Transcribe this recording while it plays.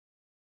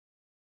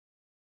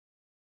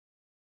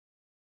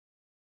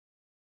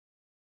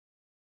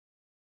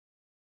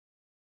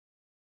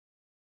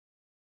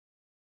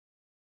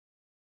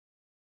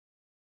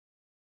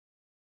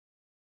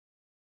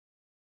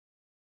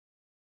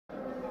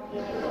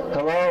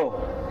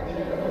Hello.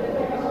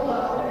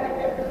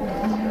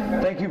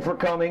 Thank you for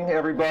coming,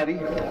 everybody.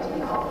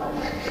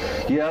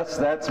 Yes,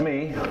 that's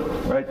me,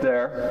 right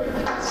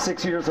there,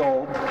 6 years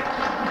old.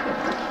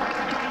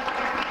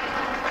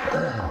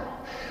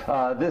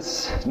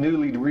 This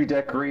newly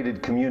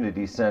redecorated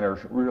community center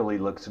really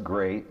looks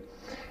great,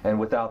 and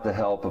without the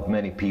help of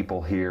many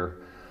people here,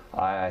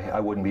 I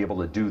wouldn't be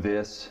able to do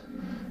this.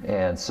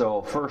 And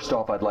so first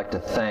off, I'd like to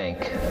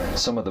thank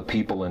some of the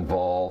people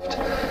involved.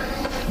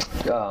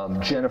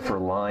 Jennifer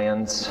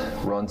Lyons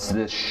runs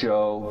this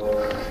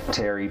show,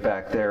 Terry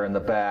back there in the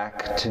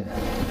back,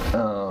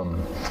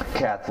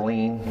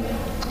 Kathleen,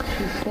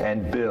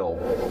 and Bill,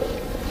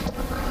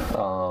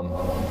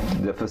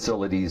 the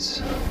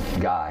facilities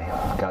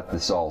guy, got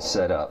this all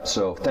set up.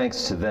 So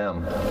thanks to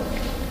them.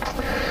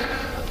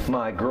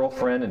 My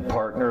girlfriend and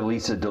partner,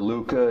 Lisa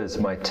DeLuca, is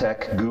my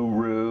tech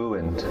guru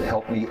and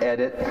helped me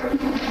edit.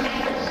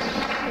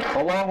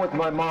 Along with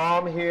my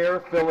mom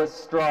here,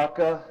 Phyllis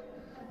Straka,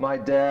 my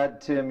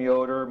dad, Tim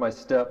Yoder, my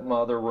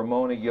stepmother,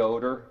 Ramona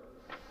Yoder,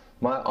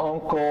 my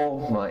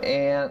uncle, my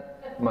aunt,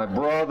 my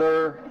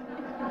brother,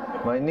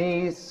 my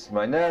niece,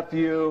 my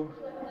nephew.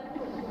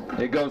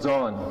 It goes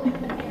on.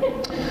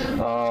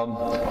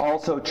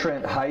 Also,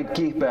 Trent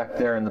Heidke back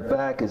there in the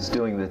back is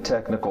doing the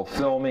technical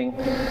filming.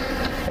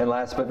 And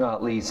last but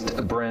not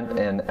least, Brent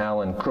and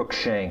Alan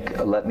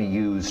Cruikshank let me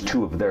use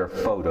 2 of their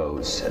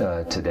photos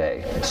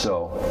today.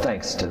 So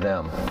thanks to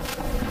them.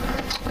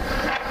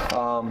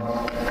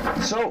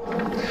 So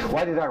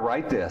why did I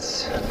write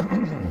this?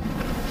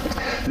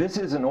 This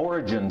is an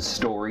origin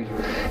story,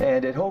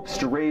 and it hopes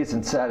to raise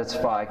and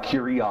satisfy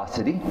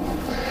curiosity.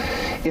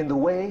 In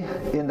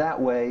that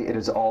way, it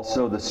is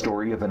also the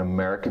story of an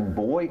American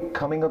boy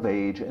coming of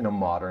age in a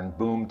modern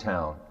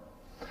boomtown.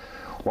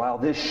 While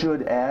this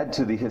should add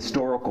to the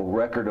historical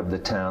record of the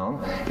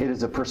town, it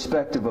is a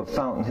perspective of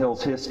Fountain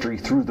Hill's history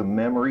through the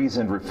memories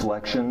and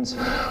reflections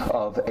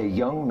of a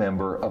young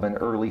member of an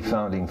early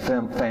founding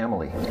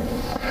family.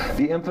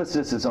 The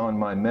emphasis is on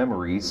my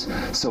memories,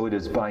 so it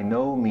is by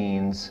no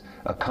means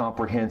a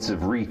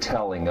comprehensive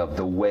retelling of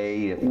the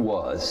way it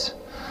was.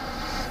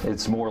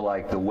 It's more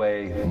like the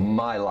way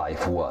my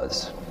life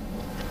was.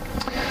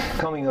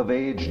 Coming of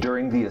age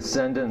during the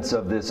ascendance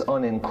of this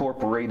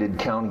unincorporated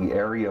county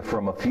area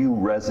from a few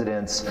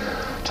residents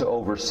to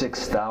over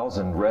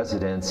 6,000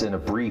 residents in a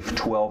brief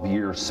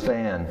 12-year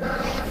span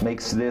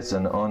makes this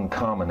an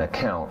uncommon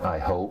account, I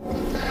hope.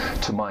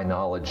 To my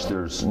knowledge,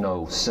 there's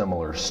no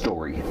similar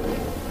story.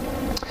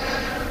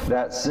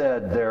 That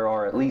said, there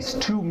are at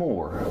least 2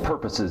 more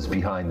purposes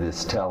behind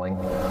this telling.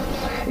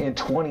 In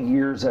 20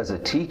 years as a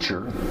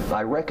teacher,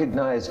 I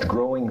recognized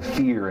growing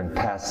fear and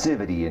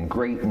passivity in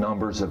great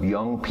numbers of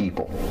young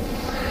people.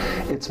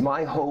 It's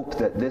my hope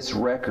that this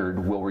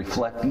record will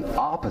reflect the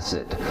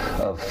opposite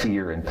of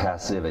fear and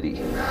passivity,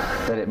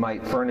 that it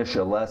might furnish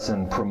a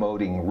lesson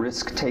promoting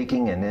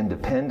risk-taking and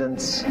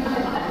independence,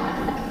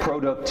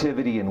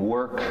 productivity in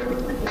work,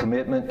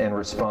 commitment and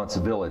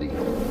responsibility.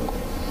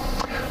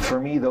 For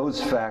me, those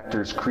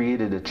factors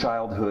created a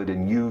childhood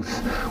and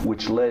youth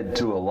which led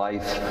to a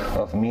life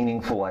of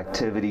meaningful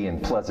activity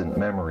and pleasant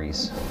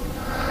memories.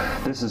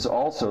 This is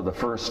also the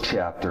first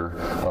chapter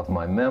of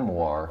my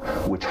memoir,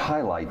 which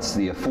highlights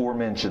the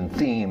aforementioned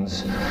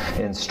themes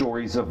in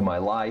stories of my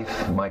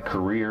life, my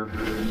career,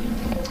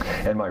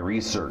 and my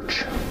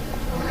research.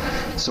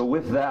 So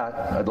with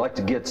that, I'd like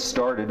to get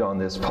started on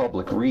this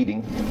public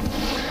reading.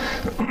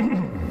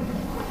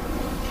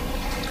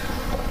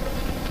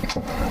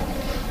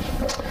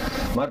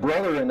 My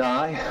brother and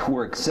I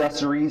were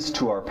accessories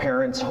to our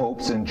parents'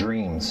 hopes and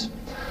dreams.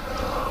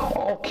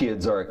 All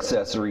kids are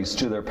accessories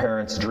to their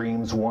parents'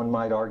 dreams, one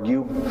might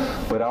argue,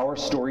 but our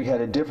story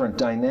had a different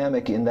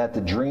dynamic in that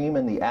the dream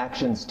and the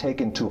actions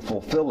taken to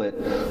fulfill it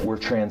were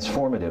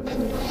transformative,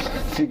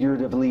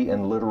 figuratively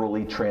and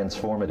literally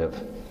transformative.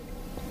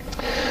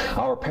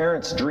 Our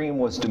parents' dream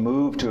was to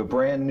move to a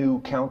brand new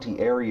county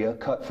area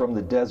cut from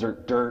the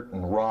desert dirt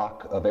and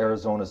rock of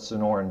Arizona's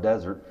Sonoran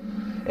Desert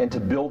and to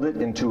build it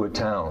into a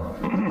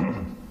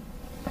town.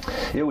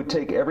 It would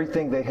take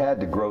everything they had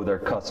to grow their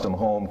custom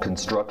home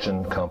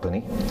construction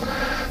company.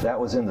 That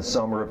was in the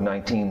summer of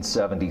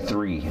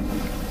 1973.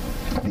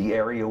 The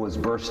area was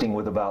bursting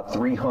with about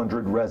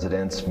 300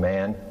 residents,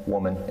 man,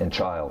 woman, and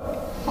child.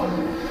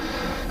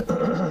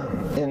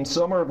 In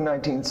summer of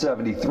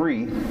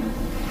 1973,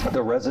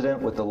 the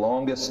resident with the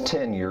longest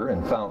tenure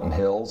in Fountain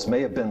Hills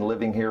may have been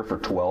living here for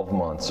 12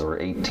 months or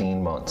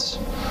 18 months.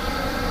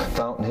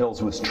 Fountain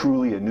Hills was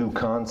truly a new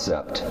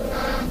concept.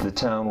 The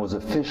town was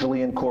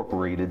officially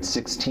incorporated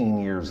 16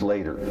 years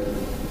later.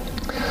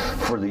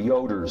 For the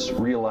Yoders,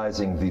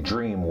 realizing the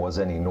dream was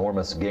an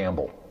enormous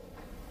gamble.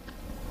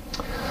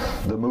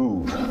 The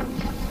move.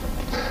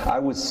 I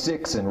was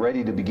 6 and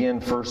ready to begin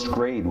first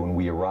grade when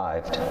we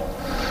arrived.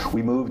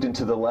 We moved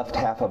into the left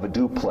half of a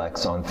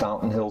duplex on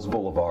Fountain Hills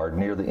Boulevard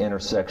near the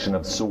intersection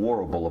of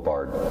Saguaro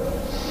Boulevard.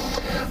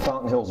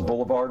 Fountain Hills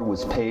Boulevard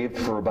was paved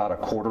for about a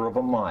quarter of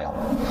a mile,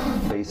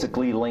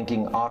 basically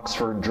linking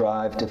Oxford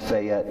Drive to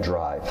Fayette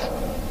Drive.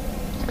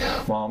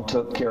 Mom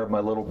took care of my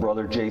little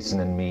brother Jason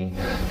and me.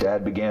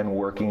 Dad began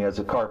working as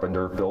a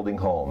carpenter building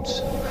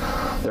homes.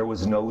 There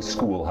was no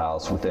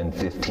schoolhouse within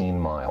 15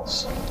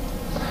 miles.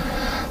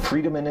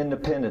 Freedom and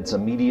independence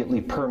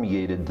immediately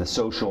permeated the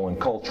social and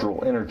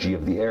cultural energy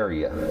of the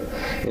area.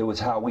 It was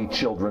how we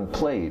children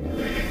played,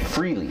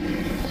 freely,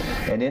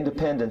 and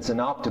independence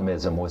and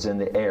optimism was in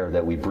the air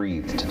that we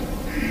breathed.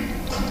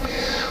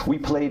 We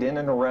played in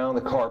and around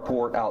the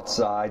carport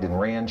outside and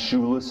ran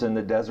shoeless in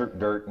the desert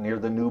dirt near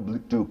the new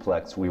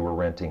duplex we were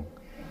renting.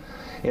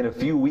 In a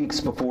few weeks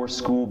before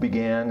school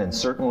began, and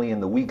certainly in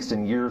the weeks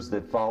and years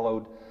that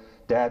followed,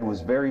 Dad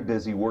was very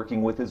busy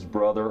working with his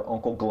brother,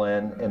 Uncle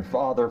Glenn, and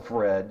Father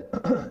Fred,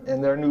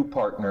 and their new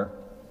partner,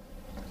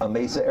 a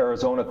Mesa,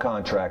 Arizona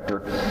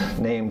contractor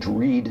named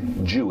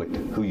Reed Jewett,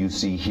 who you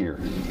see here.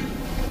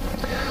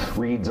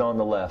 Reed's on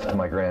the left,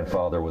 my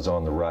grandfather was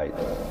on the right.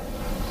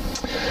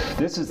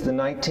 This is the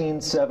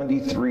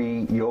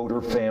 1973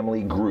 Yoder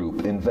family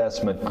group,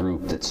 investment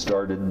group, that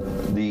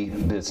started the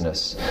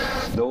business.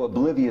 Though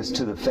oblivious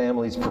to the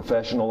family's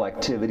professional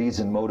activities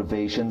and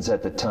motivations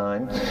at the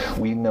time,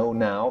 we know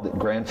now that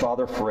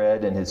Grandfather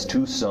Fred and his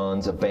two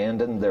sons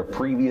abandoned their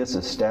previous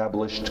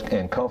established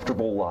and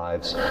comfortable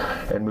lives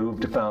and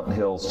moved to Fountain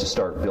Hills to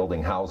start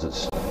building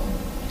houses.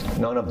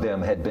 None of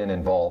them had been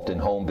involved in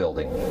home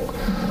building.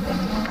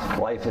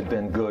 Life had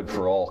been good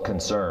for all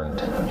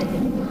concerned.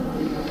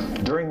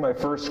 During my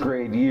first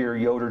grade year,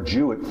 Yoder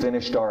Jewett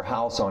finished our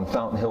house on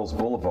Fountain Hills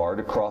Boulevard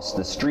across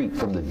the street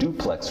from the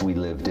duplex we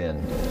lived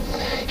in.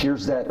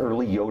 Here's that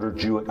early Yoder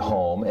Jewett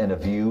home and a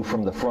view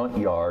from the front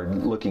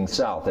yard looking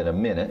south in a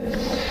minute.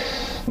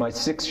 My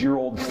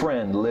 6-year-old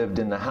friend lived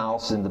in the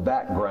house in the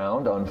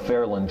background on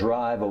Fairland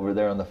Drive over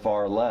there on the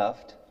far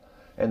left,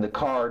 and the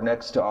car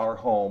next to our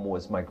home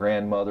was my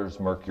grandmother's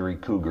Mercury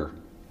Cougar.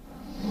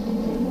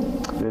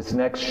 This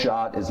next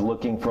shot is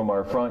looking from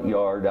our front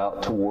yard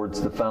out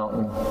towards the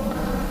fountain,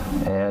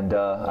 and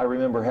I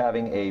remember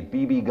having a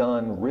BB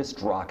gun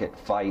wrist rocket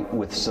fight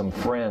with some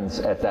friends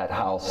at that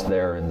house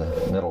there in the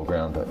middle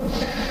ground. But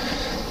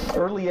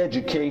early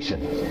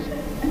education.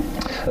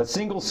 A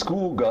single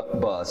school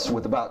bus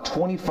with about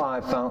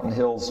 25 Fountain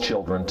Hills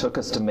children took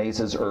us to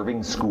Mesa's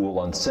Irving School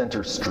on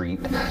Center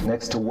Street,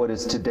 next to what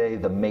is today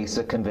the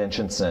Mesa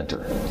Convention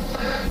Center.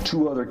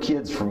 2 other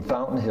kids from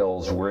Fountain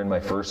Hills were in my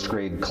first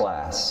grade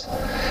class.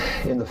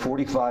 In the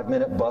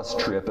 45-minute bus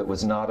trip, it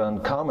was not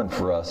uncommon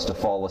for us to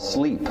fall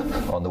asleep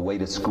on the way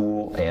to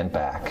school and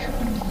back.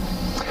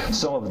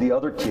 Some of the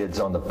other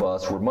kids on the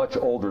bus were much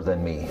older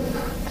than me,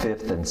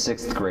 5th and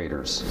 6th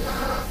graders.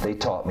 They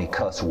taught me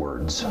cuss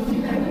words.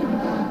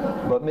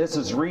 But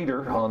Mrs.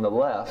 Reeder, on the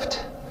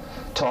left,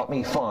 taught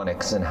me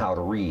phonics and how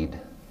to read.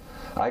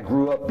 I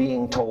grew up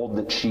being told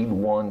that she'd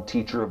won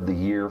Teacher of the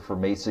Year for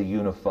Mesa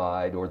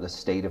Unified or the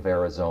state of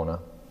Arizona.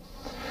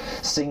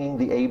 Singing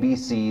the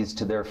ABCs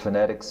to their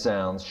phonetic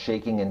sounds,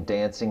 shaking and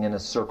dancing in a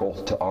circle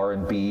to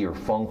R&B or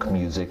funk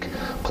music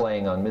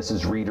playing on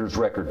Mrs. Reeder's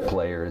record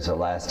player is a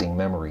lasting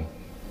memory.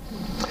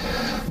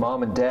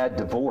 Mom and Dad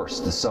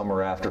divorced the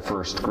summer after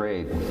first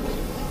grade.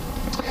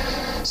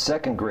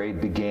 Second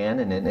grade began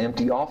in an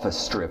empty office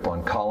strip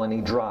on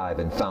Colony Drive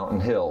in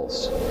Fountain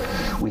Hills.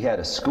 We had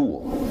a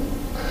school.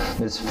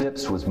 Miss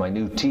Phipps was my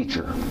new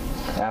teacher.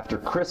 After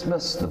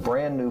Christmas, the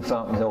brand new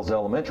Fountain Hills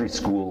Elementary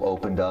School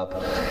opened up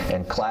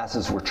and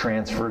classes were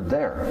transferred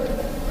there.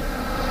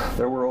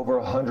 There were over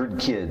 100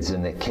 kids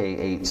in the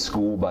K-8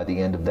 school by the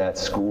end of that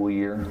school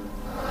year.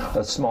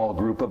 A small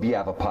group of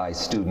Yavapai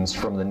students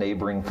from the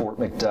neighboring Fort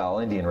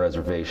McDowell Indian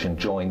Reservation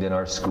joined in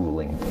our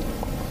schooling.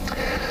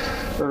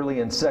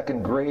 Early in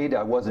second grade,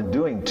 I wasn't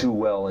doing too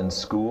well in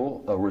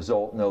school, a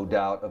result, no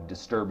doubt, of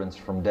disturbance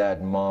from Dad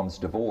and Mom's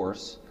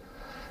divorce.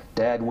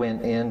 Dad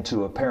went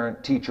into a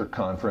parent-teacher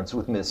conference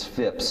with Miss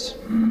Phipps.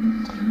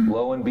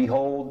 Lo and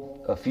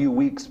behold, a few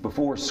weeks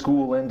before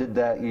school ended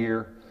that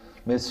year,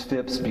 Miss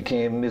Phipps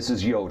became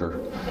Mrs. Yoder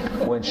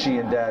when she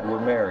and Dad were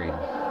married.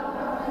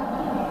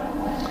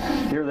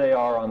 Here they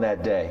are on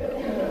that day.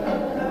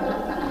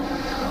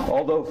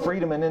 Although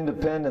freedom and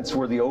independence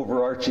were the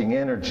overarching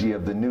energy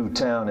of the new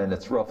town and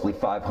its roughly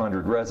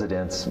 500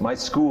 residents, my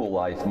school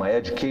life, my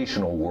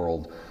educational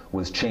world,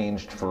 was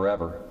changed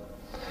forever.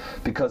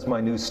 Because my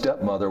new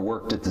stepmother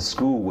worked at the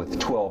school with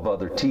 12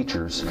 other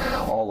teachers,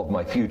 all of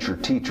my future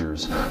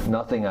teachers,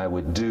 nothing I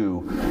would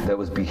do that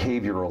was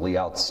behaviorally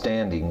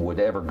outstanding would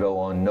ever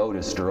go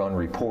unnoticed or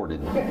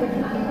unreported.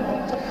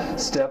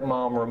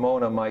 Stepmom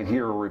Ramona might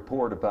hear a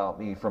report about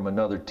me from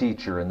another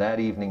teacher, and that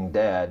evening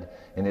Dad,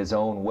 in his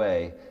own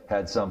way,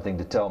 had something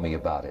to tell me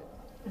about it.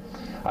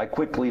 I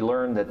quickly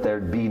learned that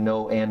there'd be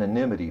no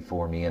anonymity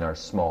for me in our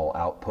small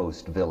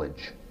outpost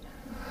village.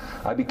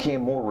 I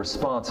became more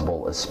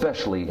responsible,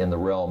 especially in the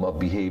realm of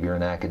behavior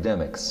and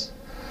academics.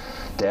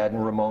 Dad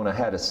and Ramona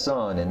had a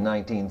son in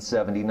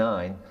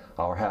 1979.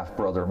 Our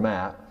half-brother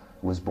Matt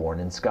was born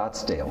in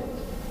Scottsdale.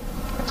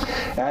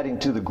 Adding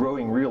to the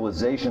growing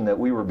realization that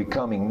we were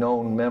becoming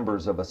known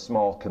members of a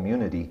small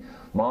community,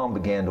 Mom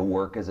began to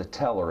work as a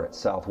teller at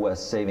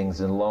Southwest Savings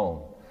and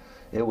Loan.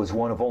 It was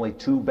one of only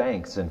 2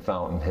 banks in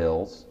Fountain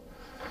Hills.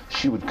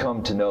 She would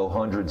come to know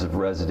hundreds of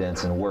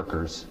residents and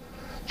workers.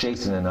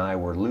 Jason and I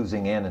were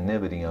losing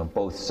anonymity on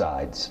both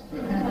sides.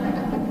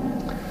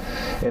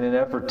 In an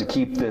effort to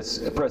keep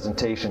this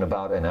presentation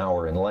about an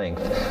hour in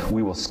length,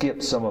 we will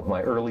skip some of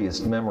my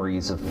earliest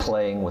memories of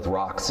playing with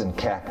rocks and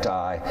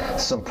cacti,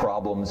 some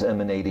problems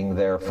emanating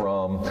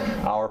therefrom,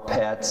 our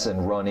pets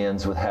and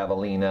run-ins with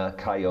javelina,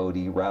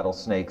 coyote,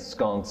 rattlesnakes,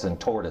 skunks, and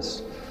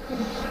tortoise.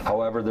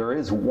 However, there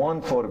is one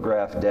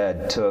photograph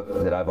Dad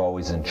took that I've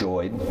always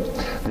enjoyed,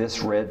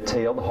 this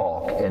red-tailed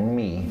hawk and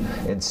me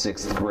in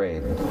 6th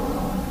grade.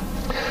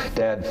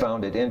 Dad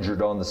found it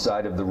injured on the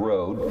side of the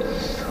road.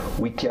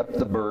 We kept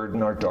the bird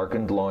in our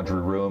darkened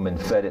laundry room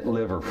and fed it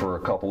liver for a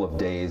couple of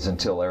days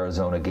until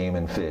Arizona Game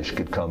and Fish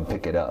could come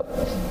pick it up.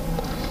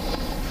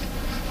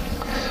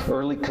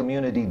 Early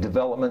community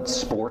development,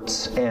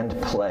 sports, and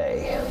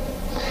play.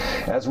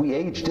 As we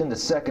aged into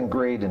 2nd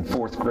grade and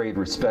 4th grade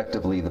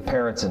respectively, the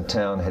parents in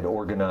town had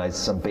organized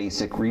some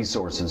basic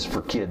resources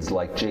for kids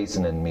like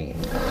Jason and me.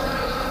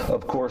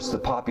 Of course, the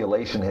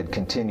population had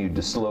continued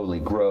to slowly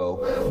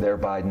grow,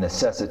 thereby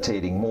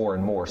necessitating more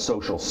and more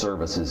social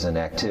services and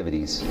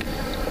activities.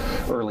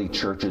 Early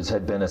churches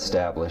had been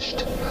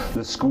established.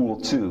 The school,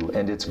 too,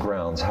 and its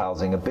grounds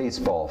housing a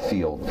baseball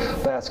field,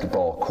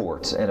 basketball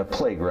courts, and a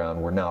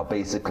playground were now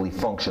basically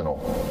functional.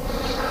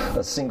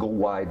 A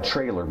single-wide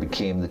trailer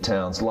became the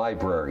town's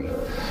library.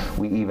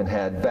 We even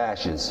had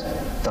Bash's,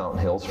 Fountain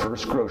Hill's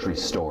first grocery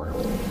store.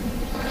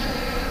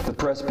 The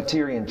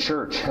Presbyterian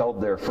Church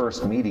held their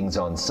first meetings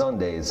on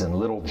Sundays in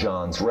Little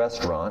John's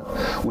Restaurant,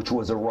 which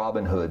was a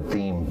Robin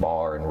Hood-themed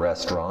bar and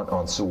restaurant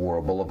on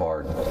Saguaro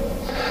Boulevard.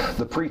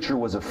 The preacher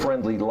was a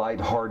friendly,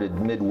 light-hearted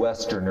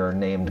Midwesterner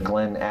named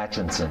Glenn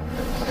Atchison.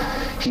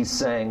 He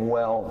sang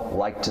well,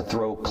 liked to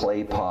throw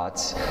clay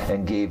pots,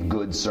 and gave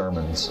good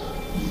sermons.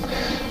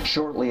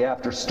 Shortly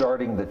after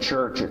starting the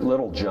church at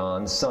Little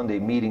John's, Sunday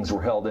meetings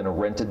were held in a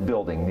rented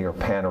building near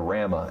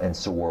Panorama and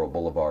Saguaro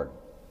Boulevard.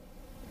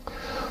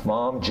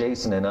 Mom,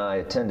 Jason, and I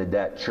attended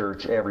that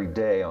church every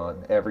day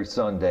on every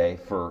Sunday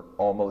for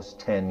almost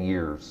 10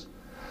 years.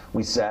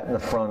 We sat in the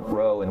front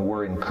row and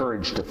were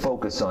encouraged to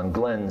focus on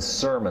Glenn's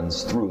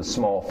sermons through a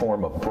small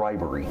form of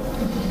bribery.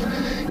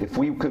 If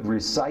we could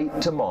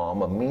recite to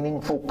Mom a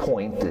meaningful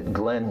point that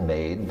Glenn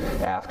made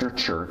after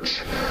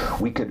church,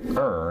 we could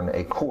earn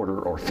a quarter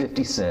or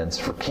 50 cents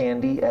for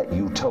candy at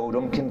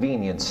Utotem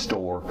convenience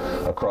store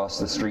across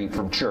the street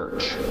from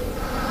church.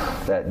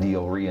 That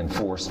deal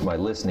reinforced my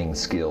listening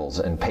skills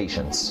and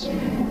patience.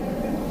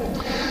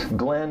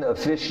 Glenn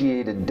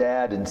officiated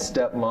Dad and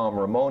stepmom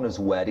Ramona's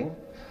wedding,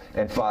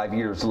 and 5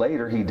 years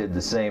later he did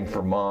the same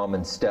for Mom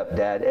and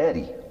stepdad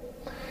Eddie.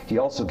 He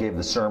also gave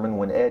the sermon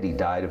when Eddie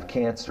died of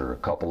cancer a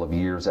couple of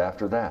years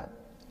after that.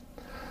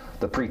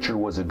 The preacher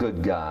was a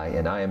good guy,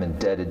 and I am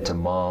indebted to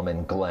Mom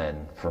and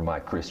Glenn for my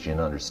Christian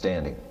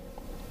understanding.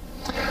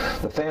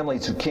 The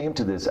families who came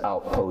to this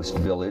outpost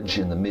village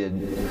in the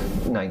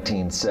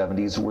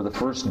mid-1970s were the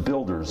first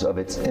builders of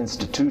its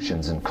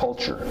institutions and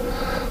culture.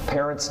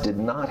 Parents did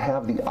not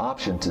have the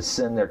option to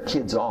send their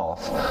kids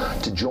off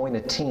to join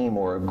a team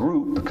or a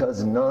group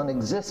because none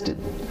existed.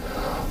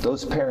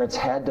 Those parents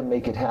had to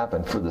make it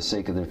happen for the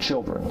sake of their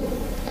children.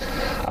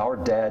 Our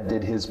dad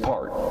did his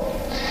part.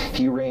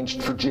 He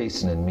arranged for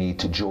Jason and me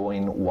to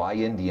join Y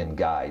Indian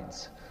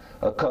Guides,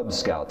 a Cub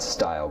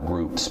Scouts-style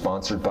group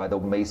sponsored by the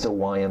Mesa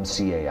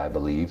YMCA, I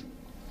believe.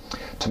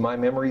 To my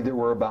memory, there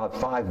were about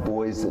 5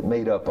 boys that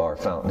made up our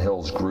Fountain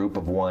Hills group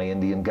of Y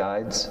Indian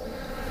Guides.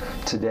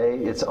 Today,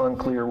 it's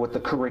unclear what the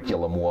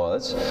curriculum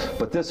was,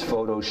 but this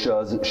photo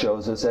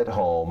shows us at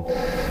home,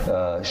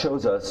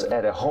 shows us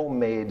at a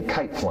homemade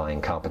kite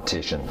flying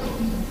competition.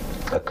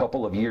 A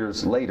couple of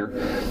years later,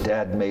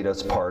 Dad made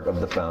us part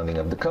of the founding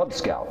of the Cub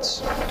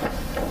Scouts.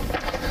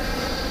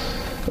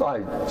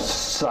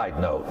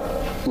 Side note,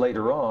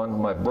 later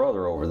on, my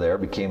brother over there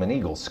became an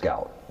Eagle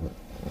Scout.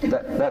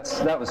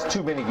 That was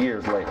too many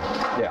years later,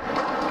 yeah.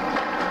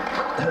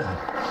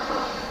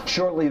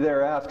 Shortly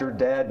thereafter,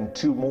 Dad and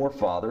 2 more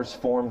fathers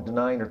formed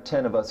 9 or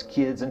 10 of us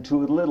kids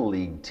into a Little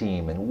League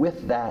team, and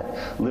with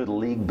that, Little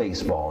League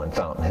baseball in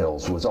Fountain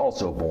Hills was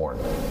also born.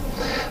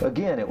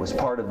 Again, it was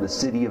part of the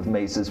City of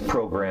Mesa's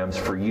programs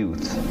for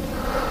youth.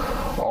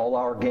 All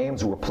our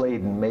games were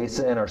played in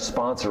Mesa, and our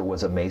sponsor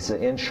was a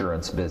Mesa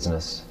insurance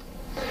business.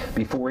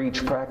 Before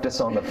each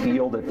practice on the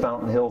field at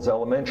Fountain Hills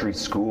Elementary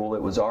School,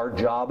 it was our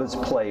job as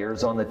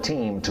players on the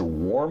team to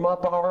warm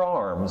up our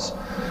arms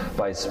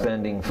by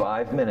spending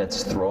 5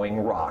 minutes throwing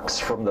rocks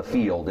from the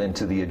field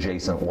into the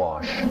adjacent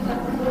wash.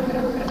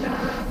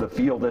 The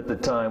field at the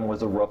time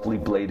was a roughly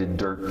bladed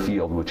dirt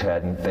field which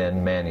hadn't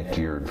been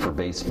manicured for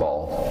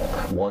baseball.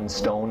 1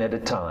 stone at a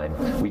time,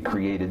 we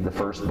created the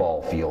first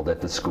ball field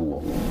at the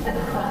school.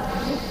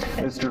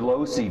 Mr.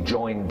 Losey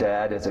joined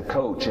Dad as a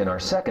coach in our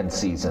 2nd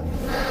season.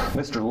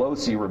 Mr.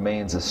 Losey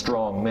remains a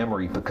strong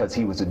memory because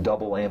he was a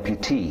double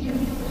amputee.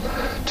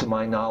 To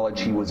my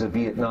knowledge, he was a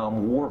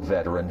Vietnam War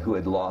veteran who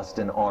had lost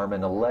an arm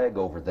and a leg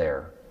over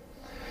there.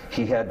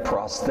 He had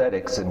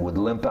prosthetics and would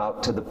limp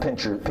out to the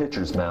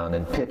pitcher's mound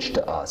and pitch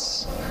to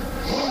us.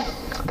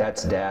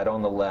 That's Dad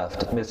on the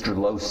left, Mr.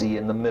 Losey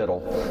in the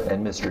middle,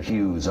 and Mr.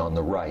 Hughes on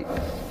the right.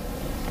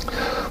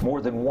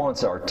 More than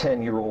once, our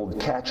 10-year-old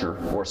catcher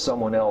or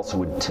someone else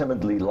would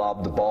timidly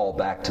lob the ball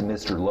back to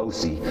Mr.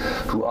 Losey,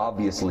 who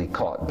obviously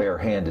caught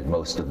barehanded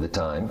most of the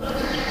time.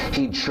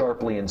 He'd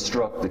sharply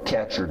instruct the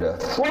catcher to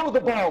throw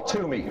the ball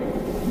to me,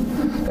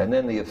 and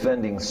then the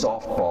offending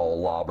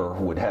softball lobber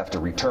would have to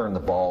return the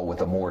ball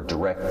with a more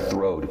direct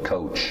throw to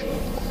Coach.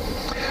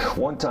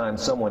 One time,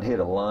 someone hit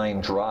a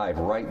line drive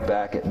right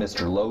back at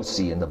Mr.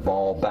 Losey, and the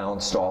ball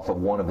bounced off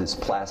of one of his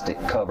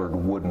plastic-covered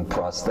wooden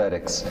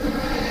prosthetics.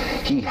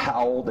 He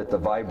howled at the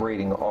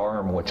vibrating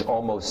arm, which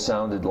almost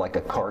sounded like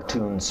a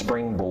cartoon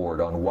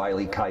springboard on Wile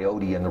E.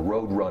 Coyote and the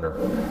Roadrunner.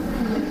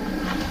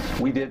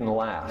 We didn't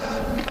laugh.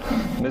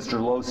 Mr.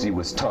 Losey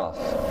was tough.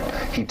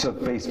 He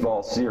took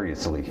baseball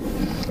seriously,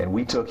 and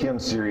we took him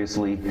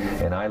seriously,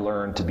 and I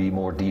learned to be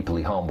more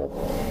deeply humble.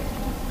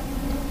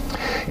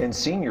 In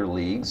senior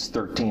leagues,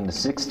 13 to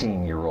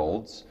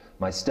 16-year-olds,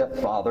 my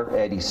stepfather,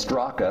 Eddie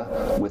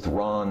Straka, with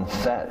Ron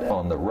Fett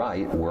on the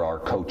right, were our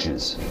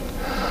coaches.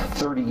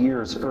 30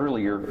 years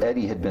earlier,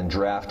 Eddie had been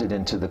drafted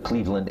into the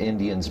Cleveland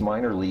Indians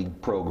minor league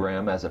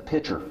program as a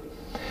pitcher.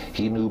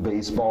 He knew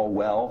baseball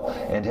well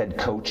and had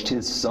coached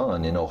his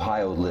son in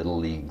Ohio Little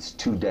Leagues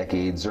 2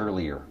 decades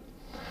earlier.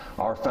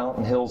 Our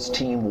Fountain Hills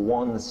team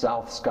won the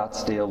South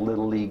Scottsdale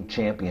Little League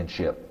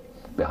Championship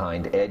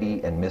behind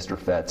Eddie and Mr.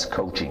 Fett's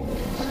coaching.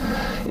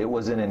 It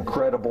was an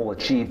incredible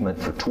achievement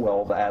for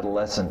 12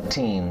 adolescent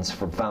teens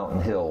from Fountain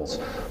Hills,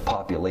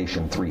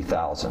 population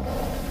 3,000.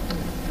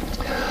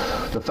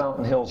 The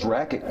Fountain Hills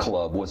Racquet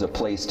Club was a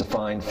place to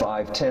find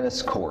 5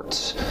 tennis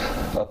courts,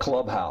 a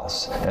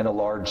clubhouse, and a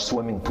large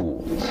swimming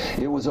pool.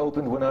 It was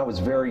opened when I was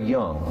very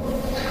young.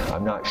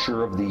 I'm not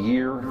sure of the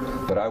year,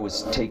 but I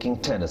was taking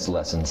tennis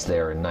lessons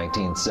there in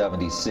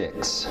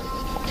 1976.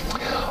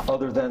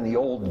 Other than the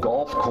old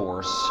golf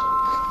course,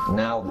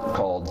 now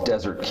called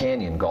Desert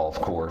Canyon Golf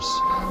Course,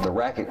 the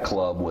Racquet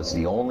Club was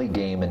the only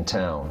game in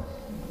town.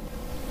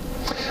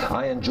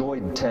 I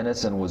enjoyed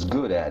tennis and was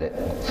good at it.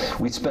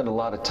 We spent a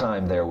lot of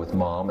time there with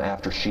Mom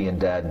after she and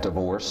Dad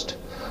divorced.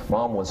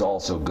 Mom was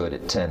also good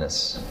at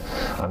tennis.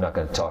 I'm not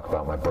going to talk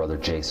about my brother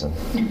Jason.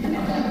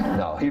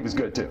 No, he was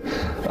good too.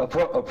 A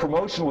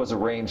promotion was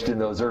arranged in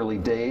those early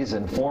days,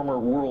 and former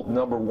world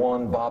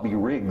 #1 Bobby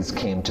Riggs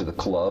came to the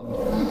club.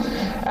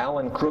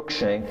 Alan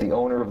Cruikshank, the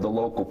owner of the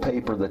local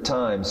paper, The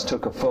Times,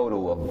 took a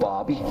photo of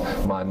Bobby,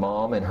 my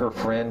mom, and her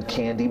friend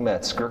Candy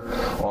Metzger,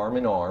 arm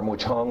in arm,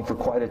 which hung for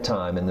quite a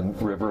time in the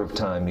River of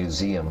Time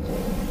Museum.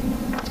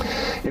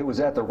 It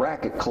was at the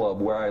Racquet Club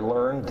where I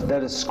learned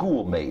that a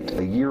schoolmate,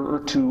 a year or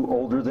two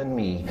older than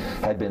me,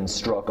 had been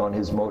struck on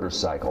his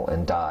motorcycle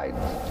and died.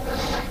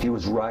 He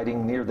was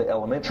riding near the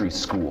elementary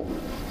school.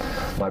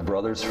 My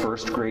brother's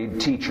first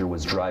grade teacher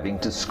was driving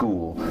to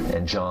school,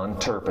 and John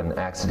Turpin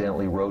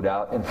accidentally rode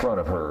out in front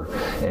of her,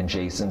 and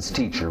Jason's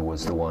teacher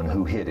was the one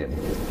who hit him.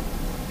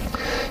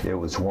 It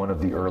was one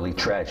of the early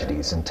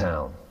tragedies in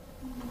town.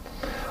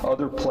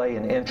 Other play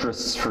and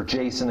interests for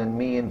Jason and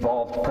me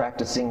involved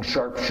practicing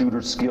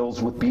sharpshooter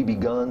skills with BB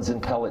guns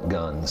and pellet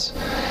guns.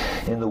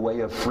 In the way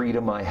of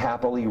freedom, I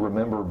happily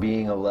remember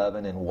being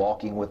 11 and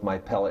walking with my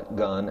pellet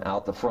gun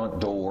out the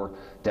front door,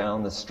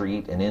 down the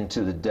street, and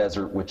into the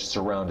desert which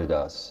surrounded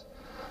us.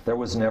 There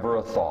was never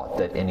a thought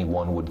that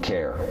anyone would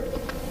care.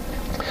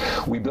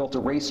 We built a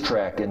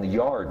racetrack in the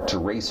yard to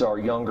race our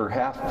younger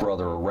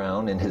half-brother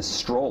around in his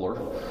stroller.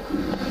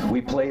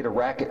 We played a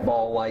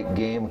racquetball-like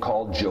game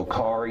called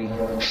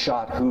Jokari,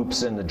 shot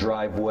hoops in the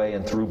driveway,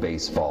 and threw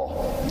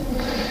baseball.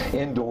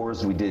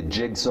 Indoors, we did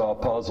jigsaw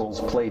puzzles,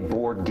 played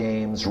board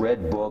games,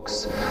 read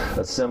books,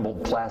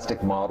 assembled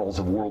plastic models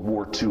of World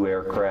War II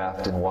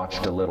aircraft, and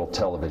watched a little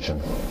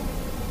television.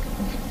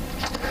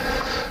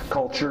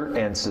 Culture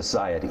and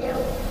society.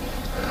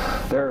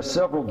 There are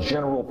several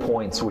general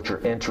points which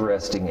are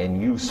interesting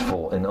and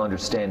useful in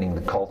understanding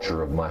the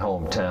culture of my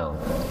hometown.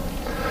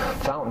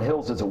 Fountain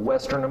Hills is a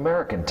Western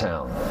American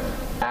town.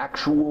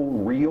 Actual,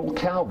 real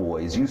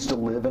cowboys used to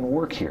live and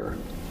work here.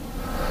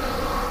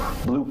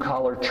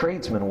 Blue-collar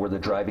tradesmen were the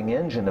driving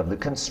engine of the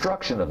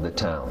construction of the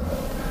town.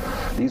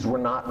 These were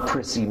not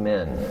prissy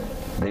men.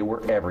 They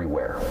were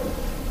everywhere.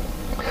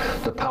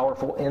 The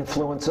powerful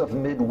influence of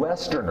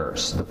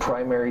Midwesterners, the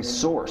primary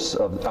source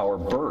of our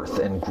birth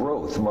and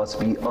growth, must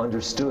be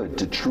understood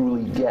to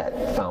truly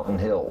get Fountain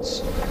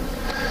Hills.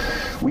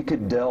 We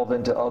could delve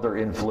into other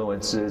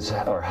influences,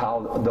 or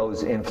how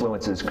those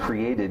influences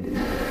created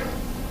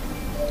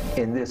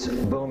in this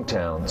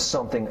boomtown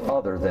something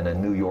other than a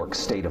New York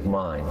state of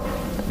mind,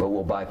 but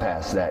we'll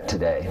bypass that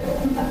today.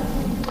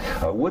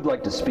 I would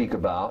like to speak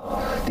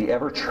about the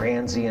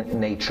ever-transient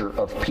nature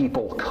of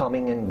people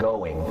coming and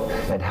going,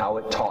 and how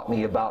it taught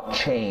me about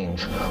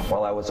change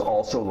while I was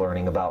also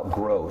learning about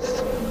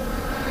growth.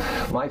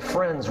 My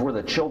friends were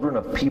the children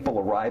of people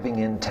arriving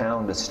in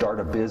town to start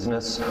a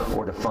business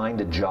or to find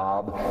a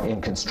job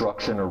in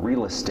construction or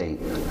real estate.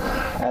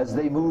 As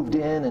they moved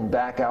in and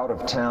back out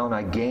of town,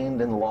 I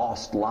gained and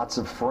lost lots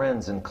of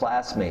friends and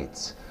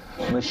classmates.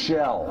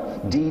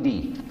 Michelle, Dee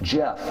Dee,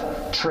 Jeff,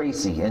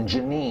 Tracy, and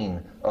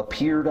Janine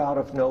appeared out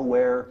of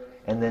nowhere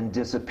and then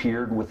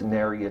disappeared with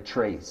nary a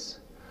trace.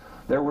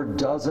 There were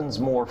dozens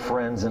more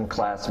friends and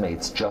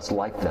classmates just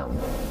like them.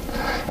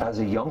 As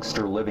a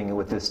youngster living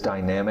with this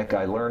dynamic,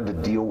 I learned to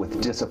deal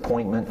with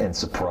disappointment and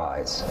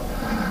surprise.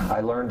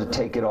 I learned to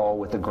take it all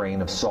with a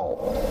grain of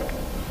salt.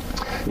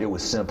 It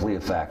was simply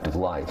a fact of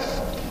life.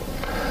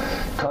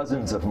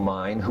 Cousins of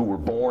mine who were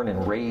born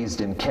and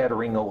raised in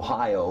Kettering,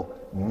 Ohio,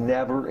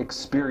 never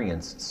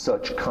experienced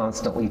such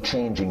constantly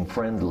changing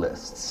friend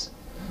lists.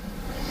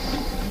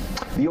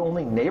 The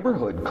only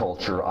neighborhood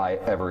culture I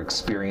ever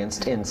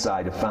experienced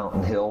inside of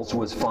Fountain Hills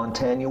was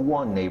Fontana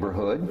 1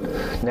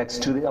 neighborhood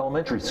next to the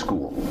elementary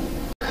school.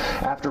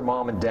 After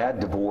Mom and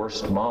Dad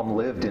divorced, Mom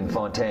lived in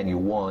Fontana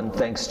 1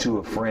 thanks to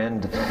a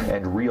friend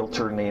and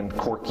realtor named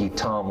Corky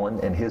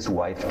Tomlin and his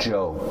wife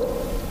Jo.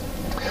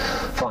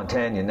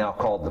 Fontana, now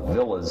called the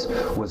Villas,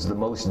 was the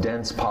most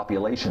dense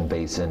population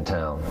base in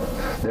town.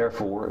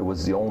 Therefore, it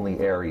was the only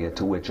area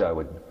to which I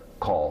would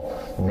call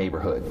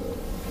neighborhood.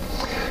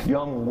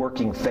 Young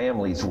working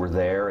families were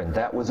there, and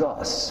that was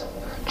us.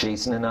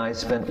 Jason and I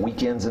spent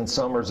weekends and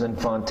summers in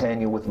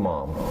Fontana with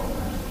Mom.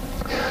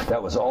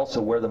 That was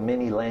also where the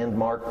mini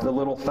landmark, the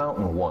Little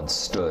Fountain, once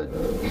stood.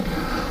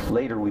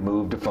 Later we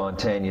moved to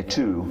Fontana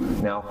 2,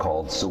 now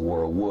called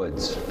Saguaro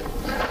Woods.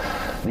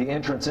 The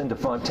entrance into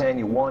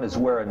Fontana 1 is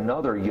where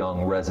another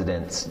young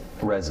resident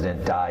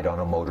died on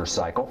a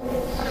motorcycle.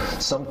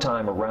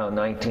 Sometime around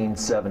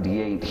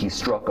 1978, he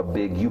struck a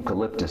big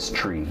eucalyptus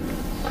tree.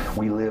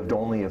 We lived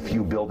only a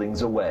few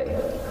buildings away.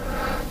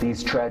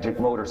 These tragic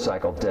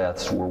motorcycle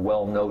deaths were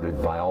well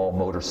noted by all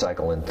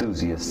motorcycle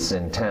enthusiasts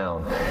in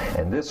town,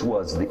 and this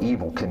was the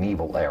Evel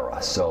Knievel era,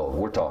 so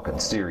we're talking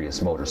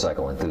serious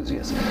motorcycle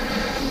enthusiasts.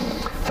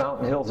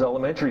 Fountain Hills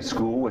Elementary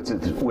School,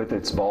 with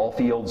its ball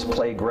fields,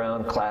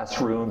 playground,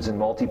 classrooms, and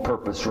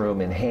multi-purpose room,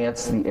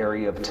 enhanced the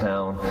area of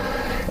town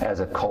as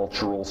a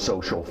cultural,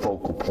 social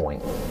focal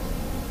point.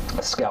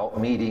 Scout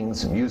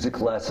meetings,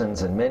 music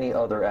lessons, and many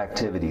other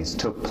activities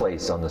took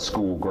place on the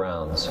school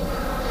grounds.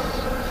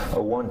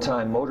 A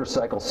one-time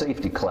motorcycle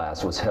safety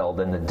class was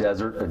held in the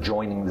desert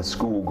adjoining the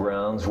school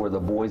grounds where the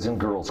Boys and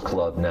Girls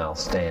Club now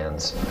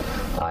stands.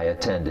 I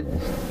attended.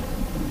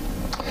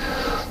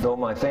 Though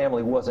my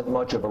family wasn't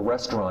much of a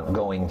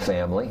restaurant-going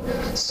family,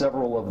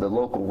 several of the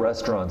local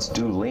restaurants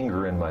do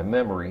linger in my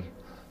memory.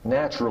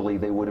 Naturally,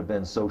 they would have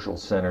been social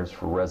centers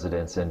for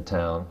residents in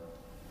town.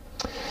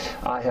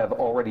 I have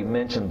already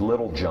mentioned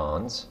Little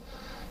John's.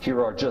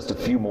 Here are just a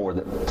few more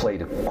that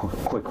played a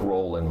quick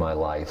role in my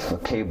life.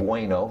 Que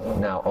Bueno,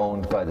 now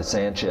owned by the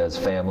Sanchez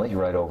family,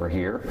 right over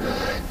here.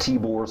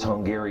 Tibor's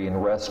Hungarian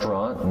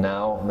Restaurant,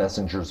 now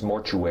Messenger's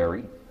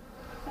Mortuary.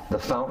 The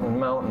Fountain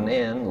Mountain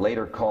Inn,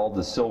 later called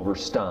the Silver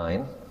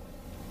Stein.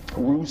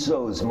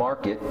 Russo's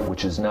Market,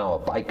 which is now a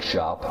bike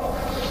shop,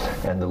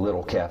 and the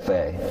Little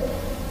Cafe.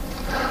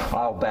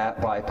 I'll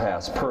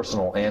bypass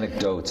personal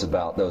anecdotes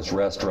about those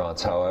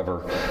restaurants,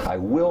 however. I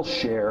will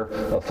share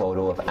a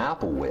photo of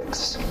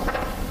Applewick's.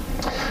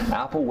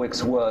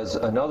 Applewick's was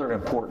another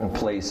important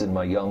place in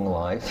my young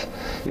life.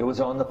 It was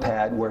on the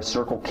pad where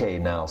Circle K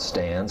now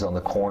stands, on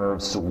the corner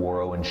of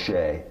Saguaro and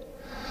Shea.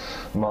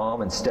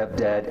 Mom and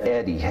stepdad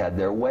Eddie had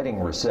their wedding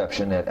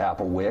reception at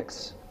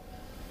Applewick's.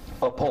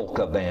 A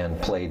polka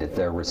band played at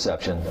their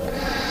reception.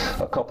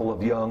 A couple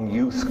of young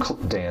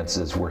youth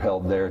dances were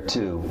held there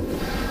too.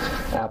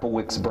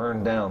 Applewick's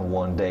burned down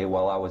one day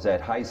while I was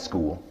at high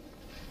school.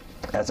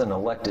 As an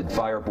elected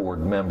fire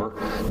board member,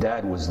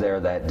 Dad was there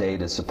that day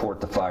to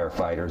support the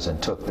firefighters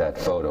and took that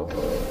photo.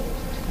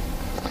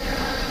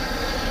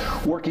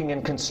 Working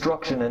in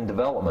construction and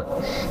development.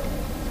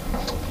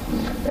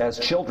 As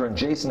children,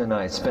 Jason and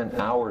I spent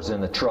hours in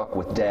the truck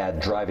with Dad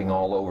driving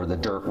all over the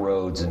dirt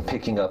roads and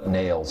picking up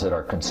nails at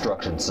our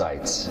construction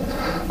sites.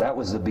 That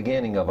was the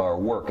beginning of our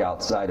work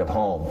outside of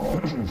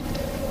home.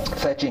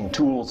 Fetching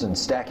tools and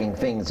stacking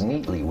things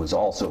neatly was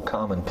also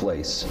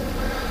commonplace.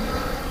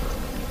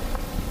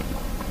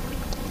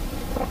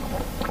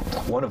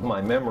 One of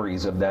my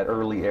memories of that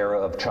early era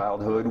of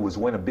childhood was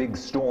when a big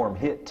storm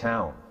hit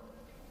town.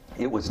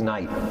 It was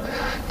night.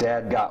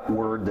 Dad got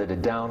word that a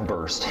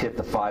downburst hit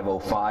the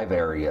 505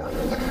 area.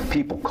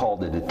 People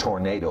called it a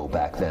tornado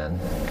back then.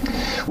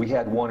 We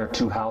had one or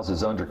two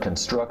houses under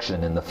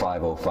construction in the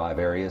 505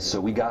 area, so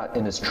we got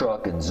in his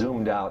truck and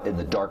zoomed out in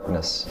the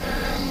darkness.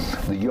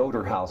 The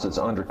Yoder houses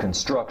under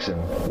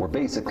construction were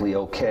basically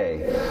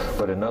okay,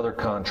 but another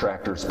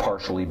contractor's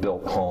partially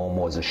built home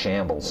was a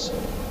shambles.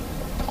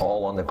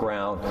 All on the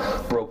ground,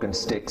 broken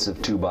sticks of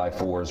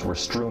 2x4s were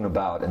strewn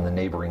about in the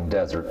neighboring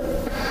desert.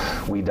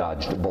 We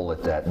dodged a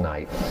bullet that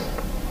night.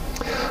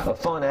 A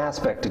fun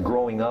aspect to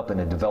growing up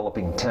in a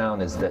developing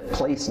town is that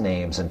place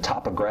names and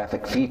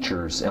topographic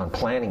features on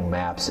planning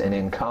maps and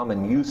in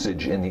common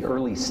usage in the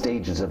early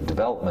stages of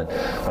development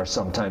are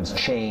sometimes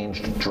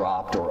changed,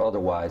 dropped, or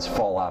otherwise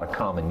fall out of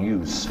common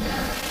use.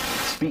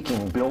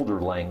 Speaking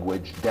builder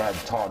language, Dad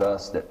taught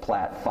us that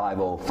Plat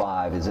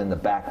 505 is in the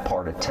back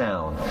part of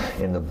town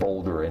in the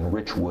Boulder and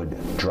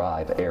Richwood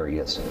Drive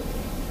areas.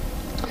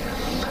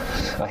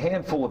 A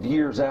handful of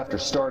years after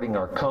starting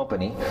our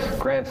company,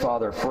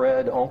 Grandfather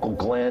Fred, Uncle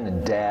Glenn,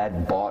 and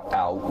Dad bought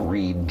out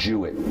Reed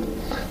Jewett.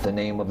 The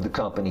name of the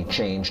company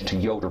changed to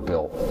Yoder.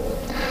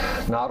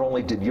 Not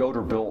only did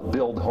Yoder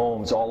build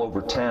homes all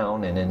over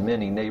town and in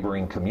many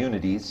neighboring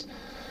communities,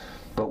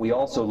 but we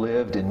also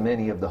lived in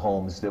many of the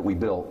homes that we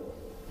built.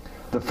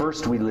 The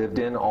first we lived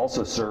in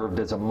also served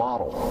as a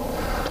model.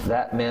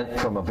 That meant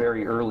from a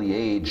very early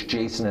age,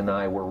 Jason and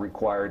I were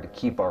required to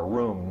keep our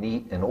room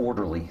neat and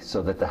orderly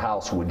so that the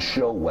house would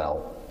show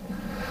well.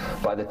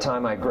 By the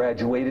time I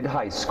graduated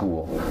high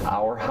school,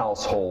 our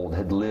household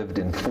had lived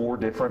in 4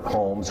 different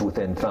homes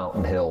within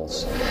Fountain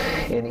Hills.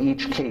 In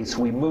each case,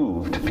 we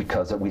moved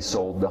because we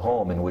sold the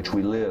home in which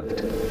we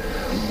lived.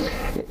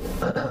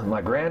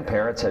 My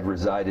grandparents had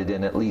resided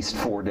in at least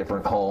 4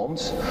 different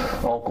homes.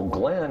 Uncle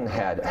Glenn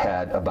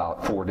had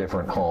about 4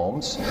 different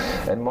homes,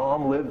 and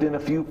Mom lived in a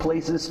few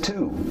places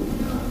too.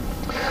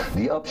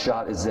 The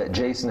upshot is that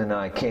Jason and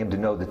I came to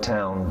know the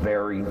town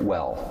very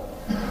well.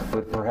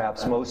 But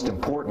perhaps most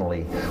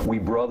importantly, we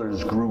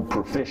brothers grew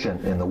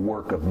proficient in the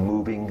work of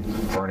moving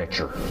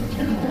furniture.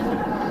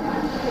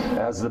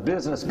 As the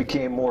business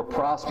became more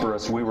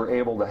prosperous, we were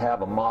able to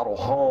have a model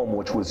home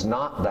which was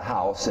not the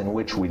house in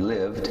which we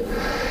lived.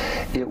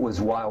 It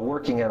was while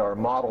working at our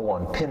model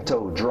on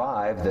Pinto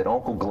Drive that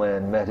Uncle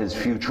Glenn met his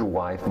future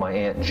wife, my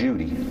Aunt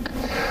Judy.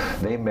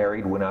 They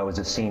married when I was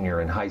a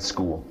senior in high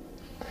school.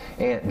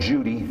 Aunt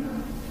Judy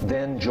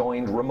then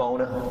joined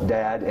Ramona,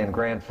 Dad, and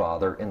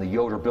Grandfather in the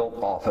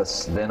Yoder-built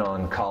office, then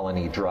on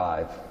Colony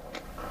Drive.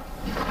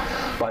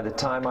 By the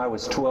time I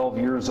was 12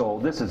 years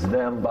old, this is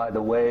them, by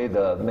the way,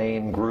 the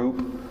main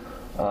group,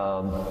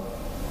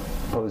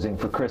 posing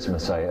for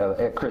Christmas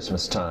at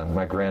Christmas time.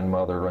 My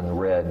grandmother in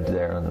red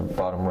there on the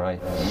bottom right.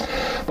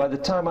 By the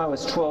time I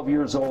was 12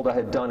 years old, I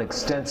had done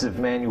extensive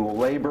manual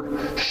labor.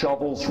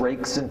 Shovels,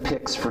 rakes, and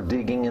picks for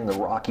digging in the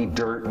rocky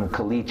dirt and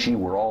caliche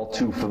were all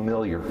too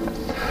familiar.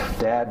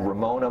 Dad,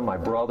 Ramona, my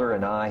brother,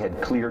 and I had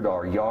cleared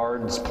our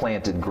yards,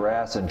 planted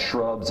grass and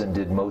shrubs, and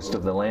did most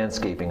of the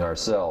landscaping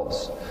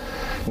ourselves.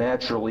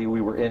 Naturally,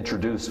 we were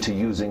introduced to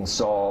using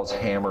saws,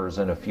 hammers,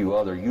 and a few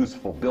other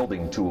useful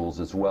building tools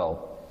as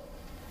well.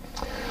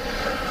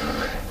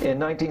 In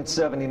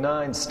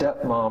 1979,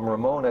 stepmom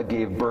Ramona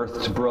gave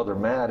birth to brother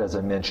Matt, as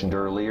I mentioned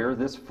earlier.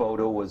 This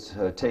photo was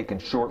taken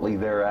shortly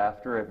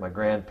thereafter at my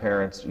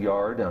grandparents'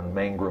 yard on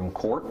Mangrum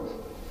Court.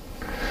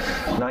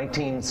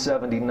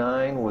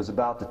 1979 was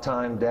about the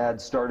time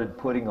Dad started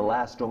putting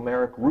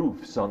elastomeric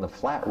roofs on the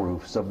flat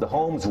roofs of the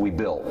homes we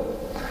built.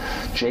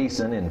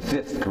 Jason in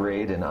 5th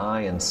grade and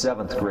I in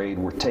 7th grade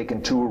were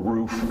taken to a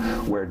roof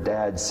where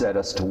Dad set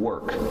us to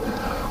work.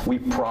 We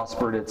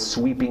prospered at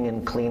sweeping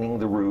and cleaning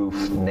the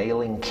roof,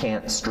 nailing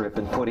cant strip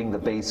and putting the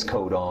base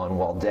coat on,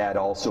 while Dad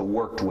also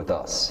worked with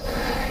us.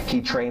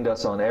 He trained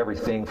us on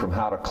everything from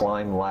how to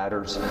climb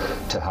ladders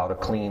to how to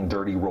clean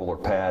dirty roller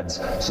pads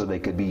so they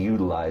could be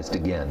utilized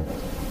again.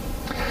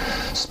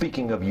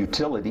 Speaking of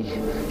utility,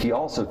 he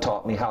also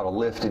taught me how to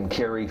lift and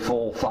carry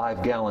full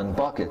 5-gallon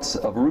buckets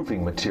of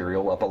roofing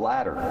material up a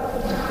ladder,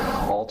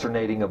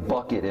 alternating a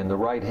bucket in the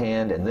right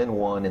hand and then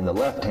one in the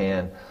left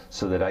hand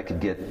so that I could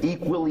get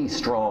equally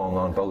strong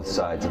on both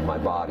sides of my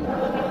body.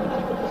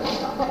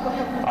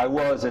 I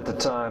was at the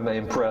time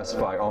impressed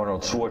by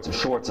Arnold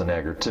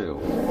Schwarzenegger too,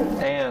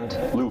 and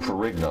Lou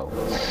Ferrigno.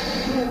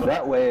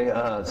 That way,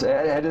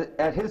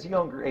 at his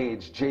younger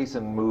age,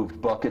 Jason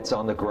moved buckets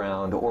on the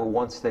ground, or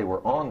once they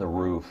were on the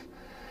roof,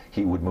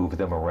 he would move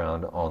them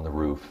around on the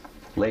roof.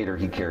 Later,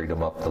 he carried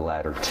them up the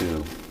ladder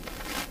too.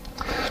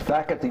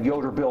 Back at the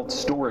Yoder-built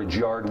storage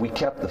yard, we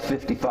kept the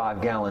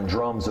 55-gallon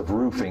drums of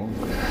roofing.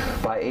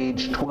 By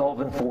age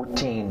 12 and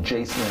 14,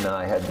 Jason and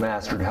I had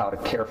mastered how to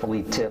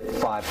carefully tip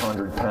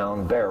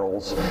 500-pound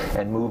barrels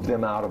and move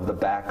them out of the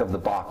back of the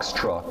box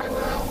truck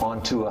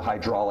onto a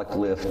hydraulic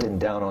lift and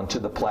down onto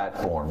the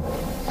platform.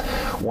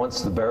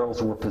 Once the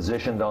barrels were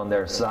positioned on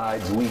their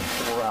sides, we'd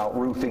pour out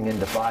roofing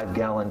into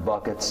 5-gallon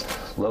buckets,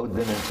 load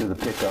them into the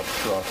pickup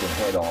truck, and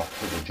head off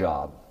to the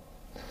job.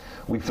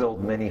 We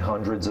filled many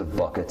hundreds of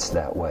buckets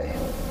that way.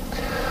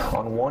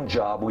 On one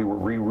job, we were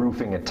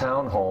re-roofing a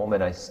townhome,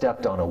 and I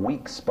stepped on a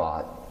weak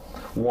spot.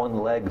 One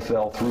leg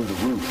fell through the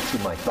roof to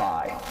my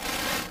thigh.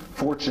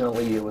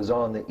 Fortunately, it was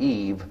on the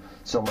eave,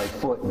 so my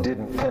foot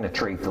didn't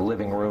penetrate the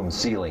living room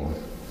ceiling.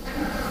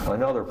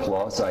 Another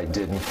plus, I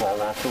didn't fall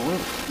off the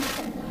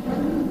roof.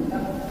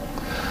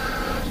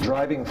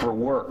 Driving for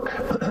work.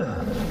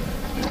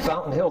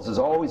 Fountain Hills has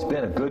always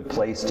been a good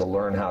place to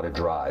learn how to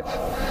drive.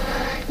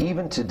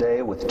 Even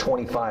today, with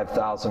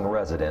 25,000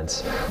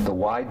 residents, the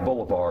wide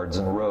boulevards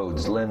and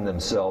roads lend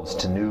themselves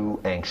to new,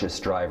 anxious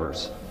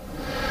drivers.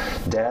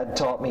 Dad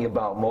taught me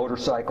about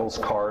motorcycles,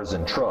 cars,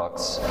 and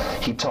trucks.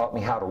 He taught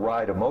me how to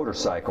ride a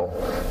motorcycle,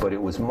 but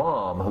it was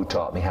Mom who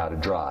taught me how to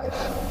drive.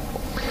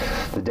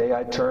 The day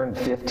I turned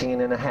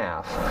 15 and a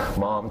half,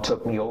 Mom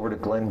took me over to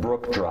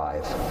Glenbrook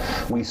Drive.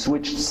 We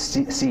switched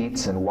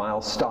seats, and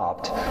while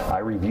stopped, I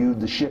reviewed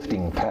the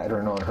shifting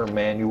pattern on her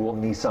manual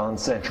Nissan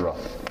Sentra.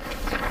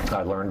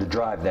 I learned to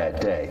drive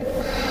that day.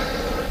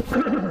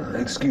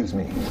 Excuse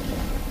me.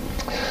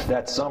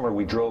 That summer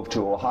we drove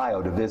to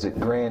Ohio to visit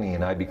Granny,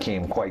 and I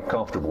became quite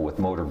comfortable with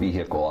motor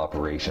vehicle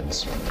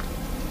operations.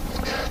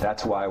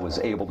 That's why I was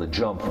able to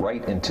jump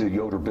right into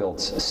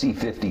Yoder-built's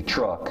C-50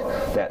 truck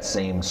that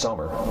same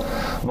summer.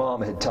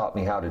 Mom had taught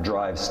me how to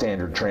drive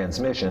standard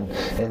transmission,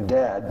 and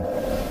Dad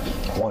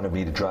wanted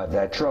me to drive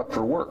that truck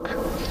for work.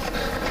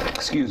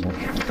 Excuse me.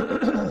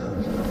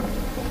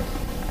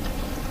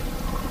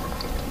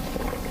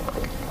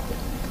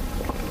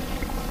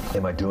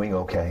 Am I doing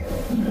okay?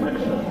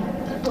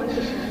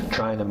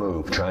 Trying to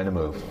move.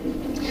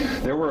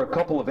 There were a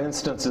couple of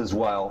instances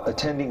while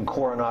attending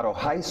Coronado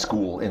High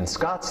School in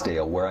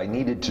Scottsdale where I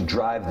needed to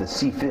drive the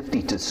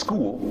C-50 to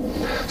school.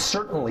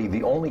 Certainly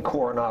the only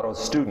Coronado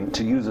student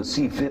to use a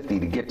C-50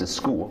 to get to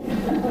school.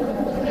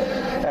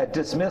 At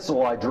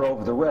dismissal, I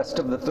drove the rest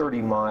of the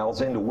 30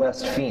 miles into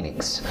West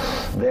Phoenix.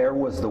 There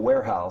was the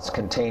warehouse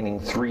containing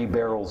 3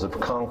 barrels of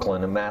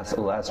Conklin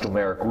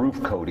elastomeric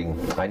roof coating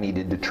I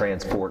needed to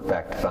transport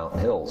back to Fountain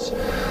Hills.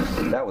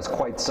 That was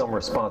quite some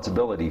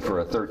responsibility for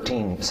a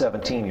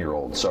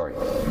 17-year-old,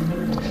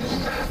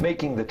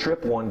 Making the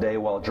trip one day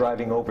while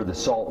driving over the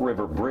Salt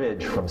River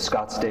Bridge from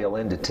Scottsdale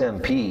into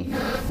Tempe,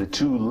 the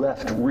 2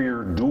 left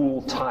rear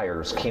dual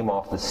tires came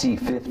off the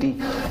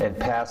C-50 and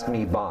passed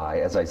me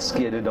by as I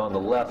skidded on the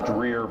left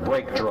rear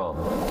brake drum.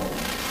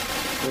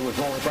 It was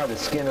only by the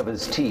skin of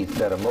his teeth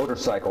that a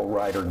motorcycle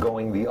rider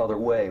going the other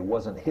way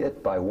wasn't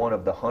hit by one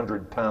of the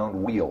 100-pound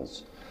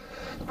wheels.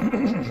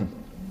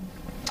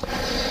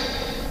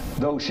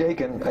 Though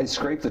shaken, I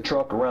scraped the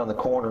truck around the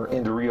corner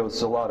into Rio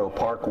Salado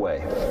Parkway.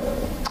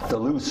 The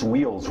loose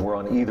wheels were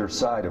on either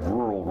side of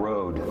Rural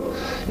Road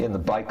in the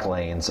bike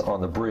lanes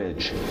on the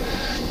bridge.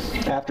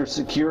 After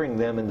securing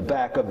them in the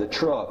back of the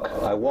truck,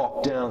 I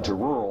walked down to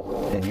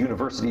Rural and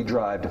University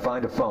Drive to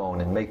find a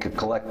phone and make a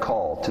collect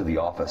call to the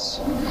office.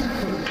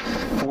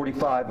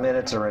 45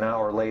 minutes or an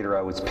hour later,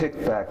 I was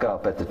picked back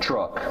up at the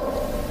truck.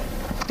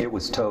 It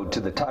was towed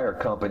to the tire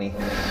company,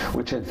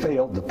 which had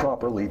failed to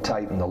properly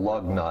tighten the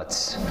lug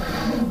nuts,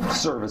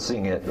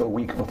 servicing it a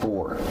week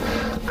before.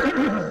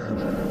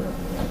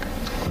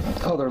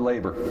 Other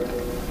labor.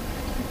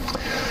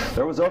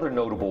 There was other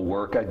notable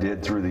work I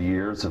did through the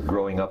years of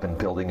growing up in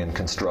building and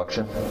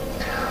construction.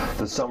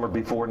 The summer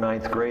before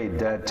 9th grade,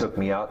 Dad took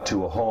me out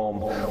to a home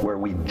where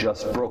we'd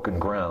just broken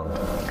ground.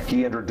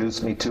 He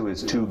introduced me to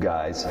his 2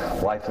 guys,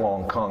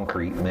 lifelong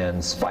concrete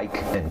men,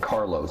 Spike and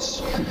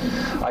Carlos.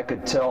 I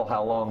could tell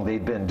how long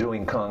they'd been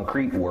doing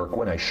concrete work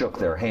when I shook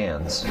their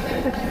hands.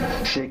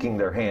 Shaking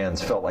their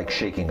hands felt like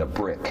shaking a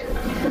brick.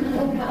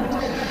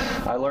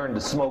 I learned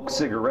to smoke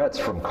cigarettes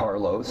from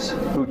Carlos,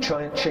 who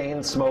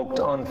chain smoked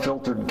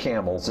unfiltered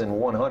Camels in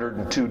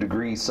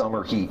 102-degree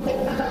summer heat.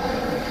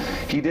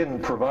 He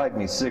didn't provide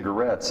me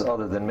cigarettes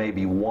other than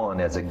maybe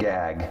one as a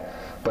gag,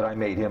 but I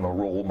made him a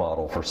role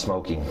model for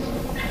smoking.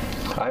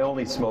 I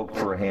only smoked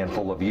for a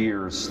handful of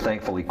years,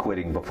 thankfully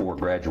quitting before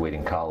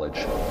graduating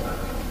college.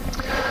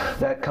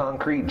 That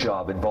concrete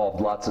job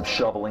involved lots of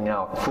shoveling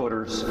out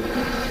footers,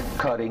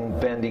 cutting,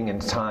 bending, and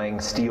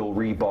tying steel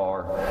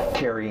rebar,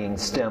 carrying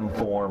stem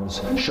forms,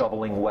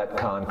 shoveling wet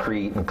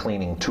concrete, and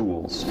cleaning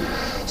tools.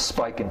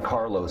 Spike and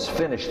Carlos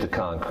finished the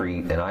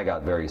concrete, and I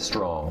got very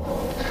strong.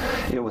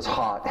 It was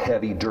hot,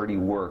 heavy, dirty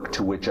work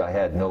to which I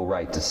had no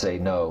right to say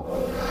no.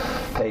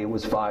 Pay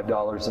was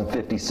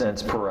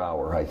 $5.50 per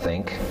hour, I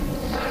think.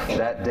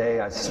 That day,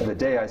 the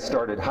day I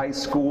started high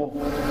school,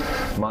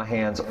 my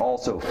hands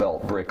also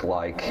felt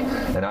brick-like,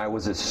 and I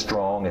was as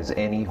strong as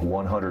any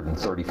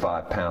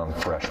 135-pound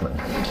freshman.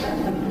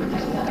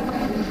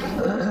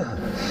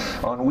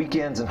 On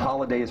weekends and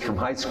holidays from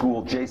high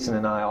school, Jason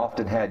and I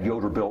often had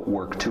Yoder-built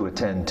work to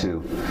attend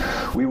to.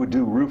 We would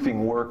do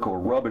roofing work or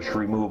rubbish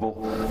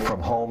removal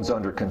from homes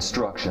under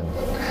construction.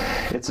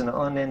 It's an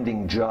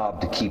unending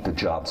job to keep a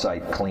job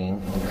site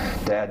clean.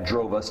 Dad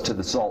drove us to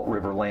the Salt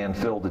River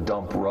landfill to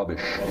dump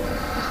rubbish.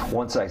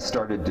 Once I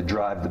started to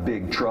drive the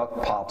big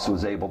truck, Pops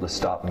was able to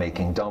stop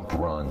making dump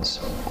runs.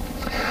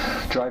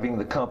 Driving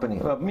the company.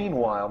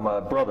 Meanwhile,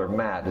 my brother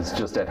Matt is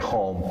just at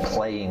home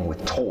playing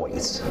with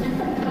toys.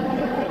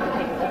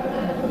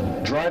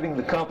 Driving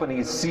the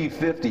company's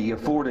C-50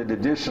 afforded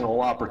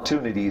additional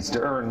opportunities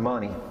to earn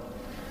money.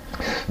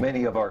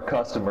 Many of our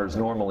customers,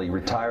 normally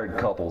retired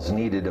couples,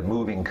 needed a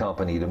moving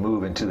company to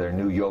move into their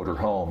new Yoder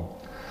home.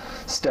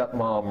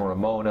 Stepmom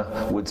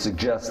Ramona would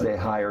suggest they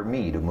hire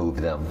me to move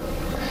them.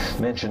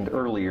 Mentioned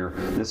earlier,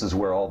 this is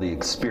where all the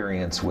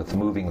experience with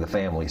moving the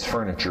family's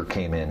furniture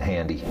came in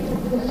handy.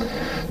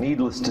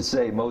 Needless to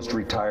say, most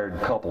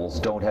retired couples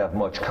don't have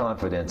much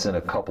confidence in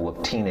a couple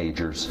of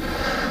teenagers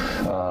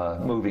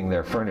moving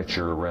their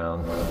furniture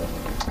around.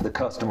 The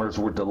customers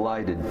were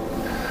delighted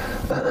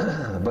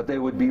But they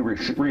would be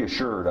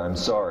reassured, I'm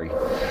sorry,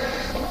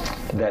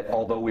 that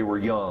although we were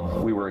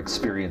young, we were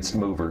experienced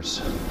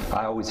movers.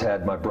 I always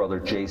had my brother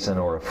Jason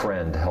or a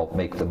friend help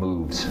make the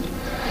moves.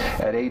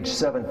 At age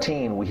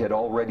 17, we had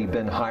already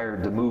been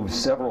hired to move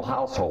several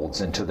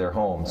households into their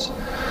homes.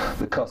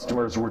 The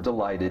customers were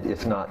delighted,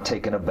 if not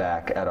taken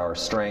aback, at our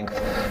strength,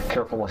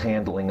 careful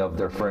handling of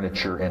their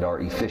furniture, and our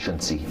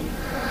efficiency.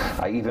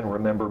 I even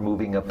remember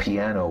moving a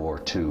piano or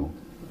two.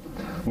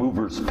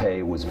 Movers'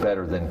 pay was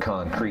better than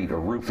concrete or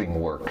roofing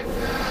work.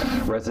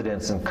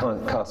 Residents and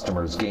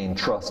customers gained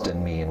trust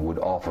in me and would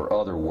offer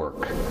other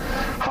work.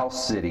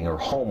 House sitting or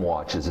home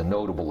watch is a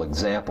notable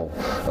example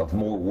of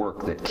more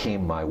work that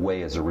came my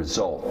way as a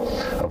result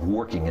of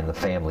working in the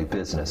family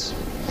business.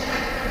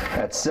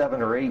 At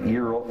 7 or 8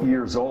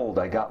 years old,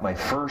 I got my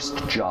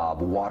first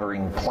job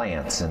watering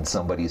plants in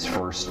somebody's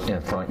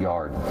front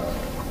yard.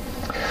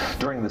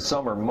 During the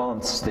summer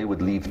months, they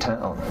would leave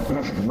town.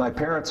 My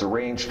parents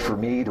arranged for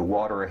me to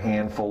water a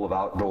handful of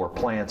outdoor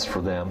plants for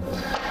them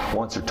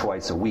once or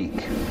twice a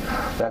week.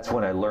 That's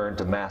when I learned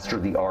to master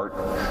the art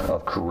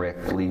of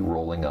correctly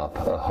rolling up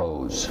a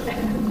hose.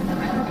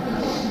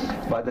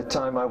 By the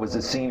time I was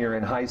a senior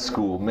in high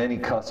school, many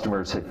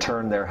customers had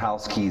turned their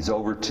house keys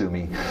over to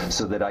me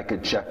so that I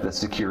could check the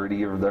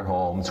security of their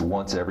homes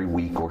once every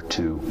week or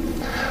two.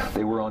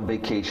 They were on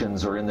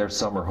vacations or in their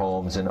summer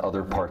homes in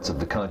other parts of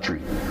the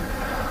country.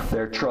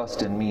 Their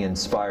trust in me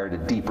inspired a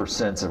deeper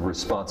sense of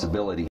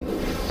responsibility.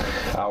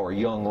 Our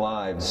young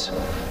lives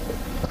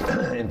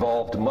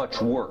involved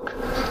much work,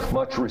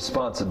 much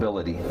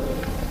responsibility.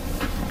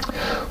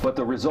 But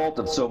the result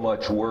of so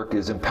much work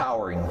is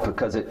empowering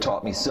because it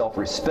taught me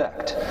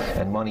self-respect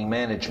and money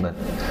management,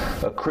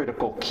 a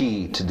critical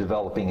key to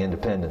developing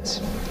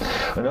independence.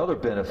 Another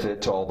benefit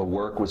to all the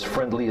work was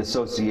friendly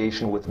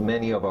association with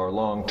many of our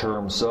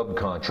long-term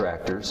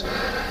subcontractors,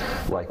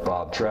 like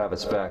Bob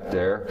Travis back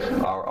there,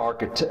 our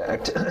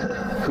architect,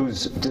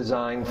 whose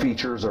design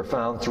features are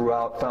found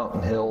throughout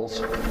Fountain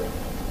Hills,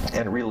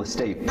 and real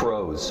estate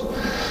pros.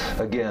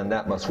 Again,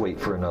 that must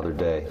wait for another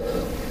day.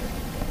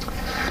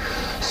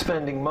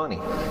 Spending money.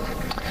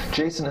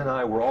 Jason and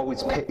I were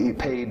always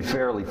paid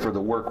fairly for the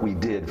work we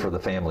did for the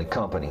family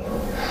company.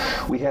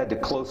 We had to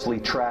closely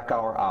track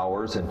our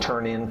hours and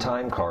turn in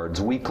time cards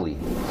weekly.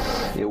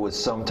 It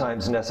was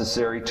sometimes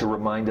necessary to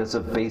remind us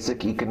of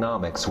basic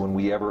economics when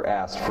we ever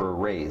asked for a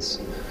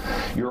raise.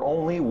 You're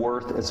only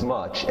worth as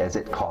much as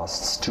it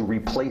costs to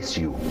replace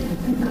you.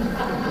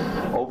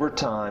 Over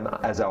time,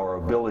 as our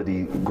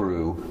ability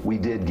grew, we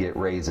did get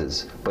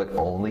raises, but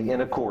only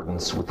in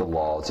accordance with the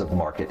laws of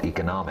market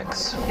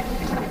economics.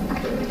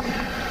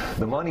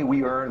 The money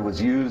we earned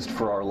was used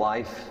for our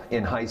life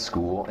in high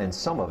school, and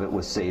some of it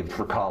was saved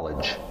for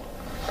college.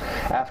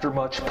 After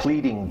much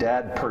pleading,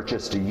 Dad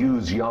purchased a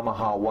used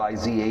Yamaha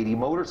YZ80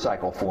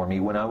 motorcycle for me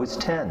when I was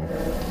 10.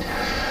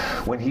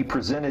 When he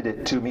presented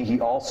it to me, he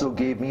also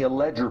gave me a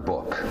ledger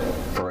book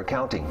for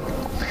accounting.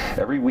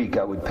 Every week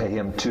I would pay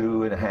him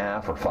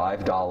 $2.50 or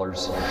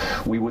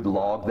 $5. We would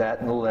log that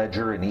in the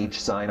ledger and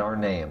each sign our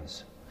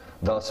names.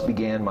 Thus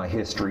began my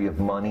history of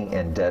money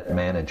and debt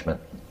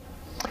management.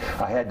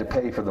 I had to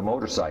pay for the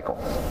motorcycle.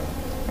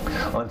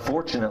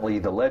 Unfortunately,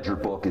 the ledger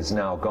book is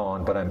now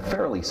gone, but I'm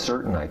fairly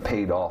certain I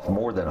paid off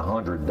more than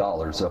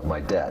 $100 of my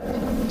debt.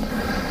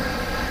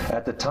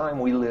 At the time,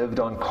 we lived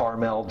on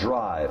Carmel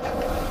Drive,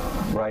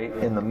 right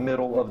in the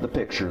middle of the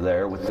picture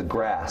there with the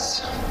grass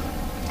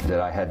that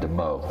I had to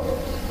mow.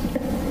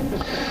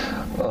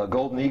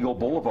 Golden Eagle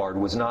Boulevard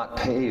was not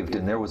paved,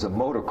 and there was a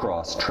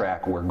motocross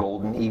track where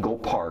Golden Eagle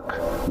Park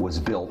was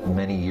built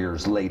many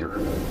years later.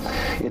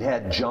 It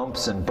had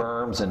jumps and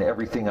berms and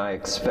everything I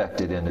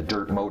expected in a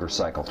dirt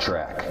motorcycle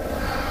track.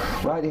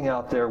 Riding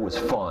out there was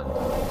fun.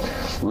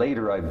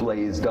 Later, I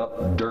blazed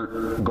up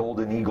dirt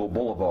Golden Eagle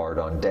Boulevard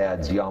on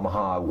Dad's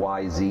Yamaha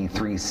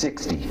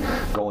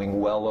YZ360, going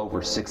well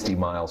over 60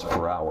 miles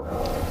per hour.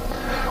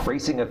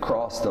 Racing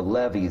across the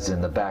levees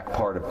in the back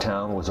part of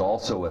town was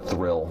also a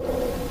thrill.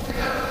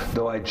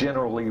 Though I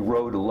generally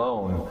rode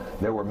alone,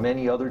 there were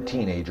many other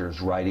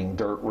teenagers riding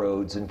dirt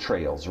roads and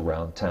trails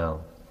around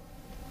town.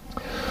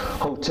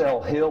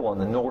 Hotel Hill on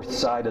the north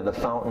side of the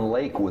Fountain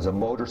Lake was a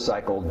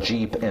motorcycle,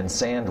 jeep, and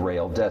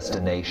sandrail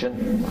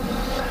destination.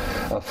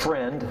 A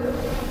friend,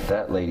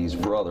 that lady's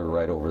brother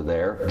right over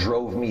there,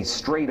 drove me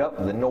straight up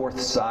the north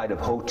side of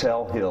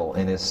Hotel Hill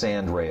in his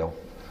sandrail.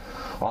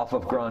 Off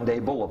of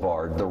Grande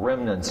Boulevard, the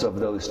remnants of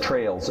those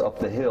trails up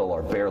the hill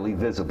are barely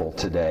visible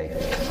today.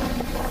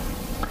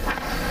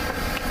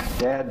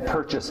 Dad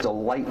purchased a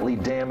lightly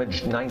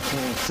damaged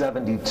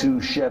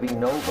 1972 Chevy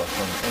Nova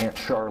from Aunt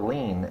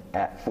Charlene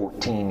at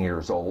 14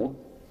 years old.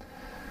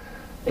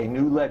 A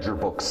new ledger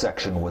book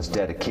section was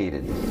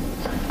dedicated.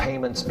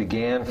 Payments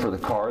began for the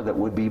car that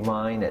would be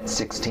mine at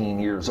 16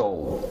 years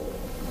old.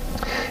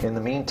 In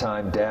the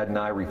meantime, Dad and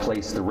I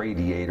replaced the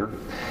radiator.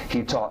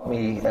 He taught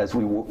me as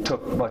we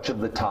took much of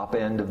the top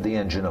end of the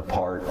engine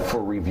apart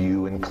for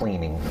review and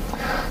cleaning.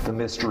 The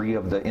mystery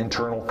of the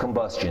internal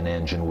combustion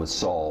engine was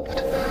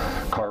solved.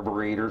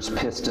 Carburetors,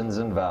 pistons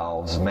and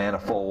valves,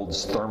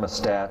 manifolds,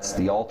 thermostats,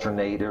 the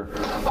alternator,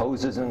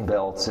 hoses and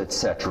belts,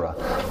 etc.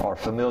 are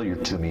familiar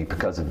to me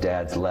because of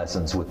Dad's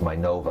lessons with my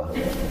Nova.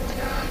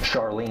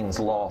 Charlene's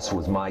loss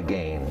was my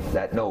gain.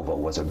 That Nova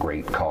was a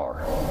great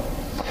car.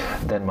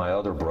 Then my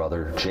other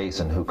brother,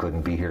 Jason, who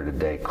couldn't be here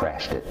today,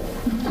 crashed it.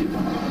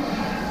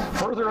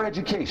 Further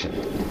education.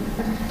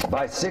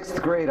 By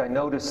 6th grade, I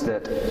noticed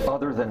that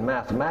other than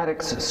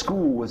mathematics,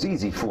 school was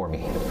easy for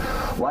me.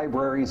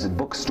 Libraries and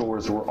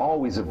bookstores were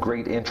always of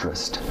great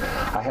interest.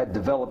 I had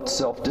developed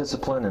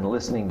self-discipline in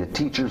listening to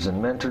teachers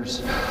and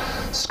mentors.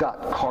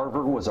 Scott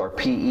Carver was our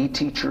PE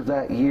teacher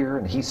that year,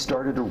 and he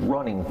started a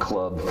running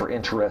club for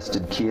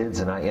interested kids,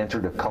 and I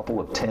entered a couple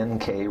of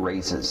 10K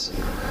races.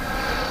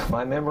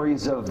 My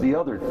memories of the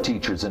other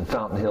teachers in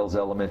Fountain Hills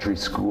Elementary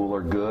School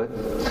are good.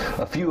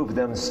 A few of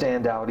them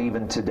stand out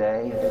even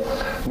today.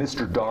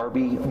 Mr.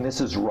 Darby,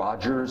 Mrs.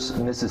 Rogers,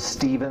 Mrs.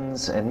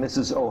 Stevens, and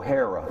Mrs.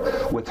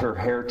 O'Hara, with her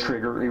hair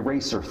trigger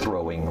eraser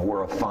throwing,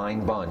 were a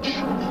fine bunch.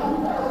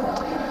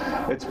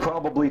 It's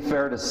probably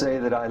fair to say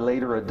that I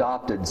later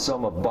adopted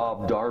some of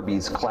Bob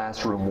Darby's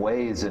classroom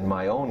ways in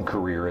my own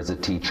career as a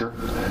teacher.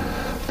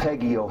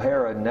 Peggy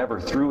O'Hara never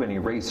threw an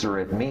eraser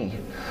at me,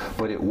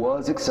 but it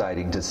was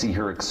exciting to see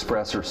her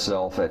express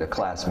herself at a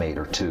classmate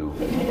or two.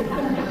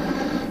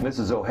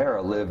 Mrs.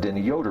 O'Hara lived in a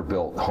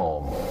Yoder-built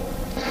home.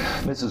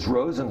 Mrs.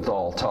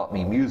 Rosenthal taught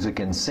me music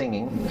and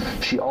singing.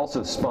 She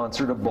also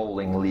sponsored a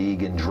bowling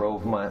league and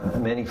drove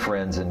many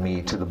friends and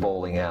me to the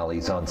bowling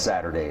alleys on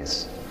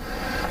Saturdays.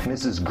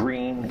 Mrs.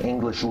 Green,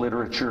 English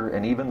literature,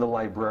 and even the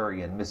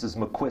librarian, Mrs.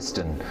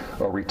 McQuiston,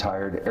 a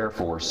retired Air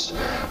Force,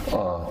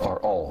 are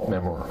all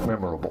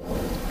memorable.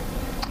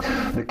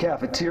 The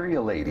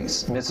cafeteria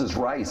ladies, Mrs.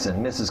 Rice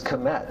and Mrs.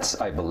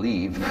 Kometz, I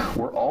believe,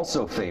 were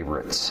also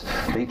favorites.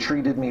 They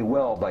treated me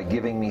well by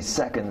giving me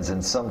seconds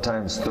and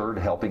sometimes third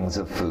helpings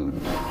of food.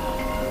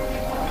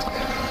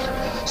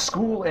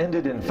 School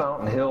ended in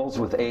Fountain Hills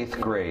with 8th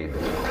grade.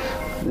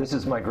 This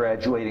is my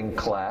graduating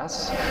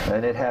class,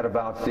 and it had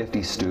about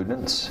 50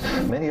 students.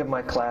 Many of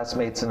my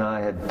classmates and I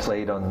had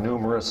played on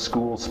numerous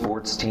school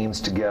sports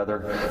teams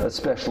together,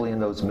 especially in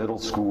those middle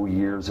school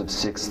years of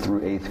 6th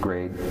through 8th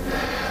grade.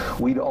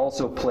 We'd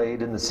also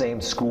played in the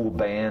same school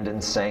band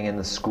and sang in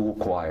the school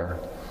choir.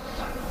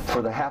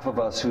 For the half of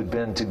us who'd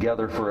been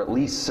together for at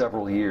least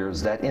several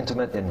years, that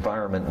intimate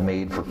environment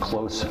made for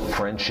close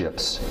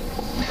friendships.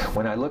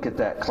 When I look at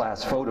that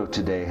class photo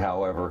today,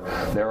 however,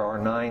 there are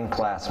 9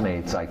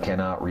 classmates I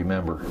cannot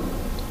remember.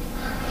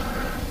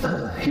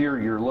 Here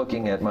you're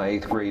looking at my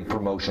 8th grade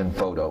promotion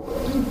photo.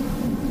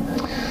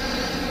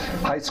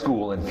 High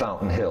school in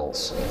Fountain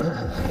Hills.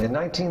 In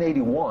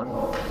 1981,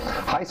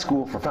 high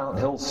school for Fountain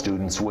Hills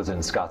students was in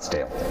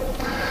Scottsdale.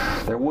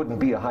 There wouldn't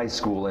be a high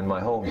school in my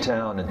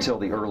hometown until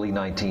the early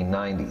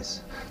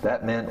 1990s.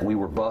 That meant we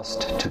were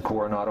bused to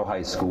Coronado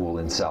High School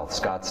in South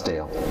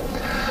Scottsdale.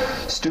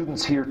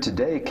 Students here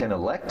today can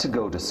elect to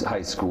go to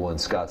high school in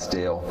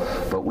Scottsdale,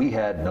 but we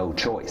had no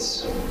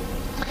choice.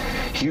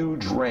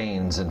 Huge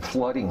rains and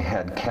flooding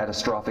had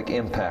catastrophic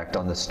impact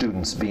on the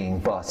students being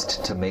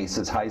bused to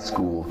Mesa's High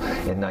School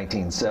in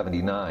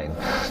 1979,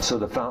 so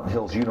the Fountain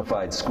Hills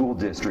Unified School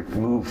District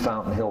moved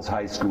Fountain Hills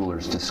high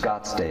schoolers to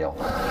Scottsdale.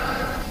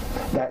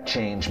 That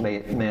change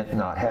meant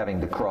not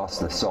having to cross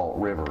the Salt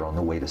River on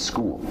the way to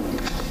school.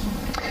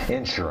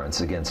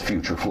 Insurance against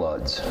future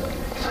floods.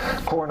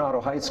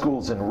 Coronado High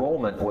School's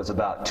enrollment was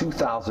about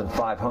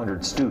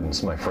 2,500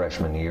 students my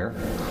freshman year.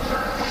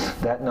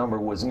 That number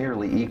was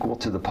nearly equal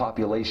to the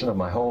population of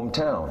my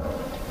hometown.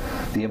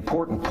 The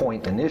important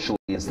point initially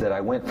is that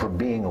I went from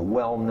being a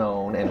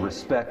well-known and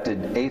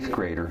respected 8th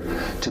grader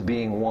to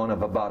being one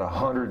of about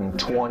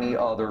 120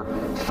 other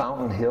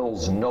Fountain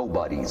Hills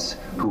nobodies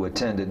who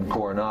attended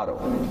Coronado.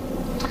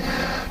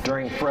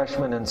 During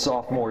freshman and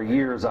sophomore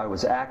years, I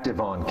was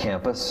active on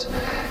campus.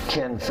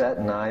 Ken Fett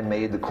and I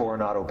made the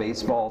Coronado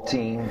baseball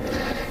team.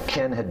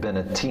 Ken had been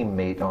a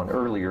teammate on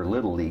earlier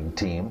Little League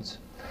teams.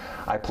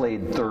 I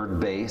played third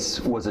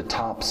base, was a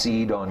top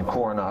seed on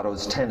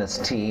Coronado's tennis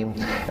team,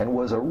 and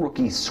was a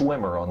rookie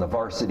swimmer on the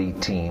varsity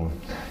team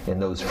in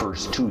those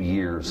first 2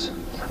 years.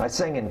 I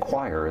sang in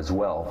choir as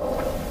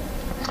well.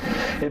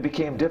 It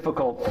became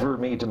difficult for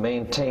me to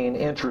maintain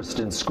interest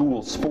in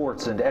school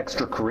sports and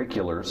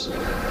extracurriculars.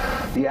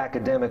 The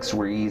academics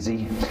were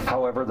easy.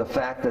 However, the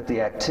fact that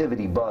the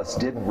activity bus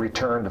didn't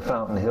return to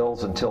Fountain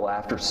Hills until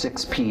after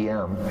 6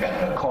 p.m.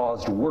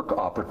 caused work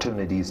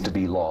opportunities to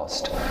be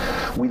lost.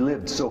 We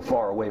lived so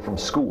far away from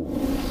school.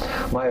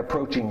 My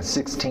approaching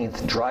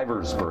 16th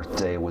driver's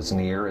birthday was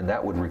near, and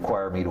that would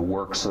require me to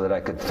work so that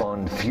I could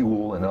fund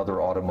fuel and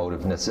other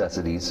automotive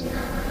necessities.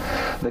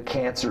 The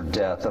cancer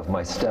death of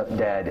my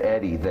stepdad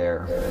Eddie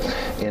there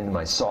in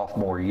my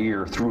sophomore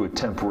year threw a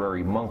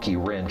temporary monkey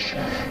wrench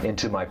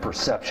into my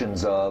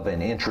perceptions of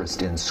and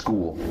interest in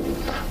school.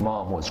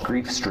 Mom was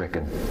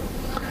grief-stricken.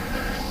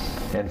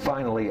 And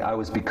finally, I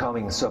was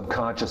becoming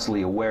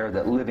subconsciously aware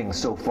that living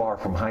so far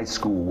from high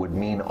school would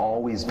mean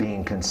always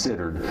being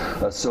considered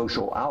a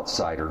social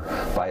outsider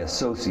by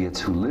associates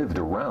who lived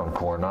around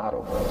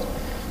Coronado.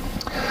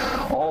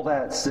 All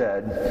that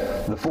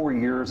said, the 4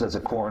 years as a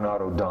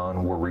Coronado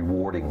Don were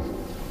rewarding.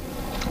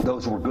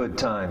 Those were good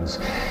times,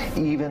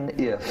 even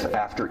if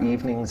after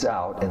evenings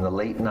out in the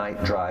late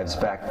night drives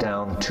back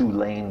down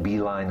 2-lane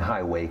Beeline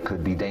Highway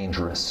could be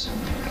dangerous.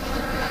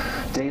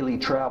 Daily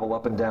travel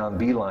up and down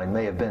Beeline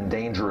may have been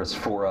dangerous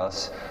for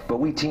us, but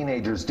we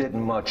teenagers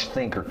didn't much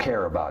think or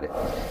care about it.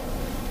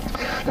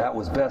 That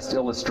was best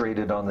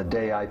illustrated on the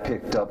day I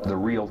picked up the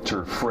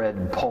realtor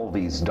Fred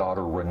Pulvey's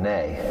daughter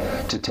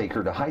Renee to take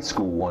her to high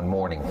school one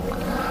morning.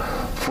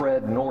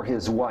 Fred nor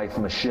his wife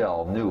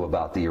Michelle knew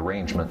about the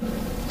arrangement.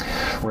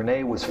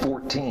 Renee was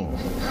 14,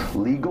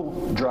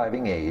 legal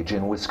driving age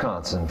in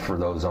Wisconsin for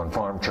those on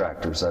farm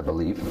tractors, I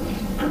believe.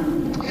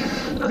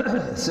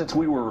 Since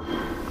we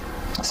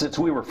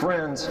were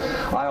friends,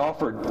 I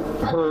offered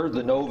her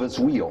the Nova's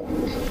wheel.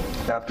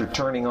 After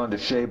turning onto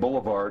Shea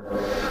Boulevard,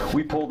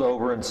 we pulled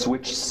over and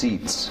switched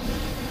seats.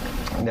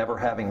 Never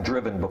having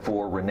driven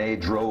before, Renee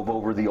drove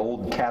over the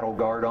old cattle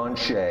guard on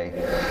Shea,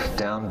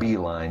 down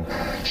Beeline.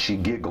 She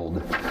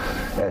giggled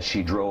as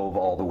she drove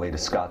all the way to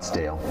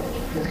Scottsdale.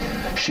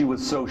 She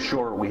was so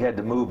short we had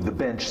to move the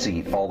bench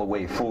seat all the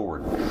way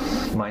forward,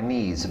 my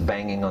knees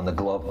banging on the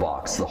glove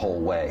box the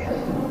whole way.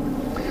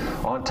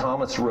 On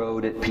Thomas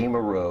Road at Pima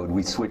Road,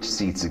 we switched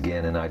seats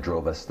again, and I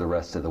drove us the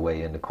rest of the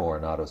way into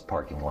Coronado's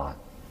parking lot.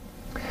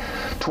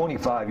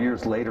 25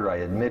 years later, I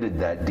admitted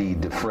that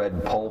deed to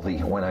Fred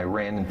Pulvey when I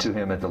ran into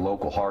him at the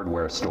local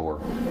hardware store.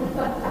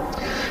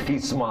 He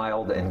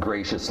smiled and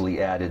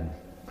graciously added,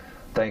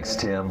 "Thanks,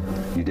 Tim.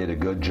 You did a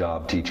good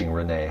job teaching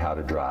Renee how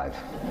to drive."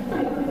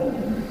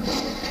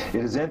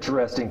 It is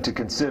interesting to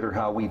consider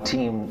how we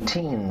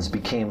teens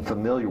became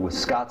familiar with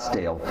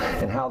Scottsdale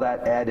and how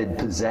that added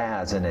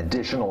pizzazz and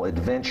additional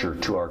adventure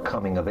to our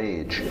coming of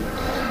age.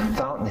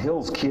 Fountain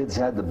Hills kids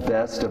had the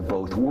best of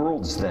both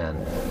worlds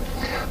then.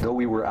 Though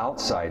we were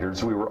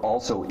outsiders, we were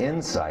also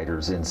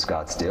insiders in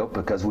Scottsdale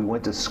because we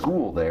went to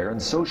school there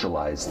and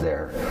socialized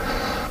there.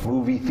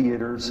 Movie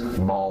theaters,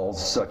 malls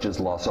such as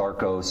Los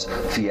Arcos,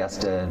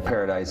 Fiesta, and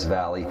Paradise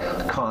Valley,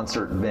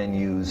 concert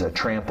venues, a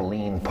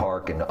trampoline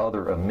park, and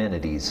other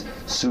amenities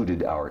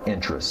suited our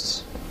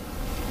interests.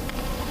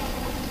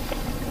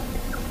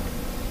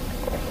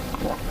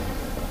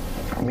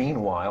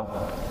 Meanwhile,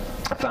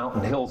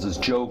 Fountain Hills'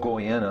 Joe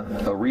Goyena,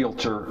 a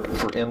realtor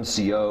for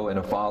MCO and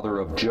a father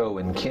of Joe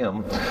and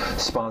Kim,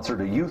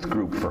 sponsored a youth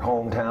group for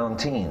hometown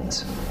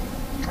teens.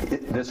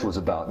 This was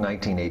about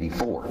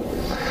 1984.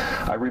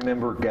 I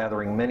remember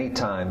gathering many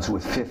times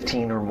with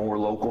 15 or more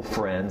local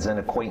friends and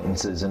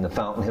acquaintances in the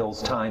Fountain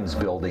Hills Times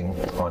building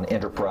on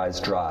Enterprise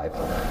Drive.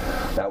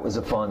 That was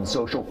a fun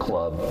social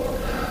club.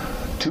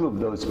 2 of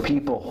those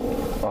people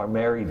are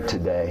married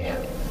today.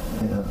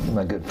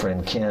 My good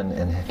friend Ken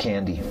and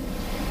Candy.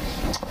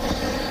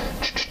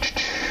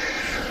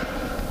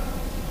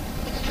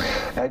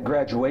 At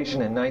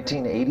graduation in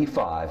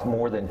 1985,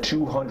 more than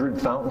 200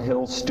 Fountain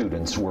Hills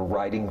students were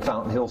riding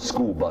Fountain Hills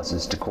school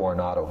buses to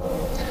Coronado.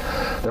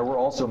 There were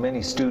also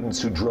many students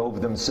who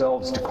drove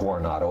themselves to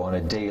Coronado on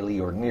a daily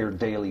or near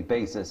daily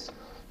basis,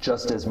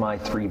 just as my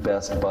 3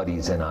 best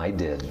buddies and I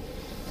did.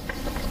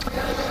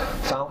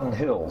 Fountain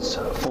Hills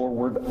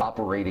Forward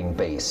Operating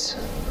Base.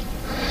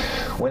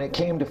 When it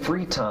came to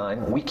free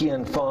time,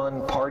 weekend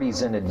fun,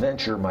 parties, and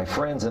adventure, my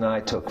friends and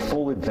I took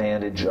full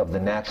advantage of the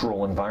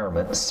natural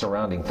environment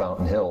surrounding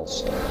Fountain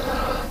Hills.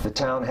 The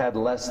town had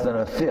less than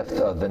a fifth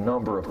of the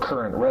number of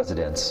current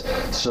residents,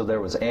 so there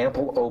was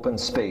ample open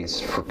space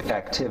for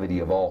activity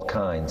of all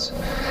kinds.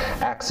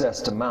 Access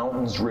to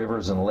mountains,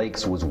 rivers, and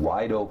lakes was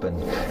wide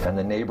open, and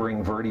the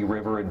neighboring Verde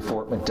River in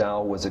Fort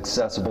McDowell was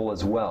accessible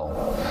as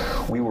well.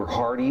 We were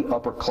hardy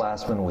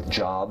upperclassmen with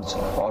jobs,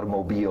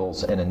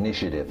 automobiles, and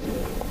initiative.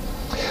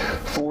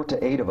 4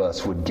 to 8 of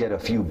us would get a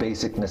few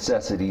basic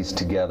necessities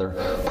together,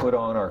 put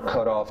on our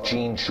cut-off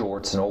jean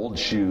shorts and old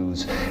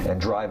shoes, and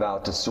drive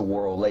out to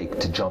Saguaro Lake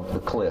to jump the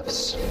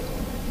cliffs.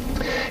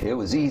 It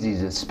was easy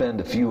to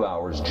spend a few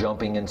hours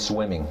jumping and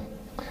swimming.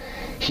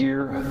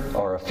 Here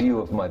are a few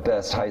of my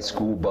best high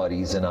school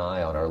buddies and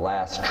I on our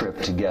last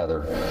trip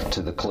together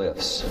to the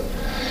cliffs.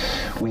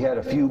 We had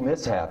a few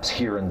mishaps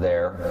here and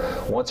there.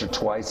 Once or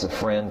twice a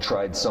friend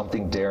tried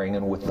something daring,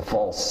 and with the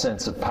false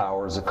sense of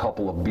powers a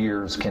couple of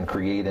beers can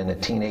create in a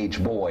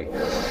teenage boy,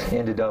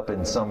 ended up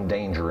in some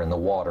danger in the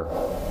water.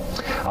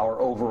 Our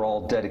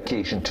overall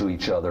dedication to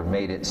each other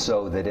made it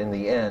so that in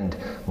the end,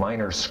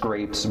 minor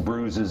scrapes,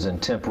 bruises,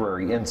 and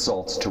temporary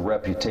insults to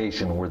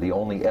reputation were the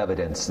only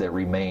evidence that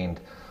remained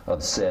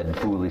of said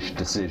foolish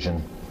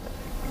decision.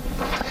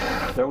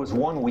 There was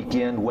one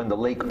weekend when the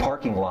lake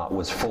parking lot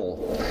was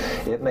full.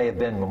 It may have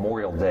been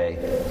Memorial Day.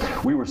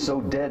 We were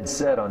so dead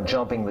set on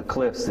jumping the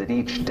cliffs that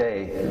each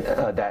day,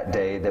 that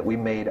day, that we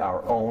made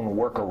our own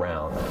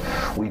workaround.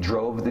 We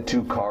drove the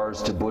 2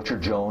 cars to Butcher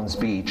Jones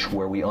Beach,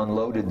 where we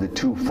unloaded the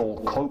 2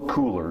 full Coke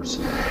coolers,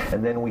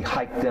 and then we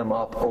hiked them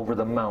up over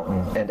the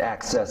mountain and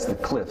accessed the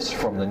cliffs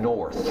from the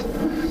north.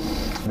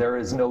 There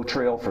is no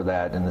trail for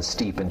that in the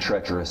steep and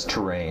treacherous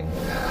terrain.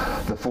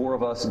 The 4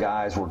 of us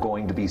guys were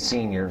going to be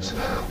seniors.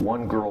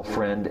 One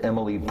girlfriend,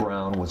 Emily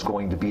Brown, was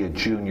going to be a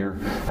junior,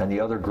 and the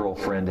other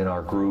girlfriend in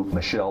our group,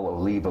 Michelle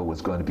Oliva,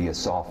 was going to be a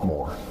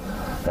sophomore.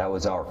 That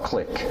was our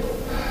clique.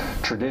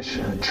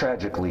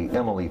 Tragically,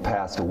 Emily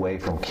passed away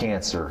from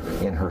cancer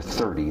in her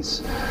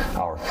 30s,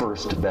 our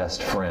first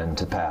best friend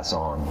to pass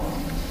on.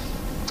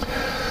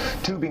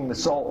 Tubing the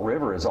Salt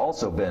River has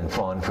also been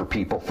fun for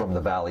people from the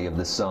Valley of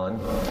the Sun.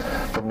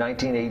 From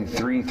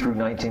 1983 through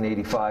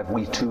 1985,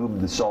 we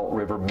tubed the Salt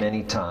River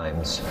many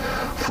times.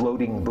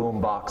 Floating boom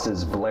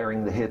boxes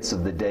blaring the hits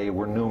of the day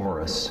were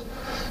numerous.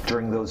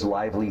 During those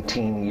lively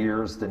teen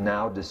years, the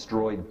now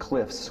destroyed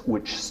cliffs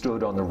which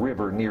stood on the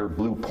river near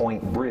Blue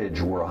Point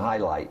Bridge were a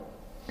highlight.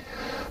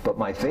 But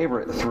my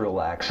favorite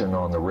thrill action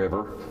on the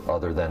river,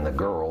 other than the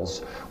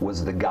girls,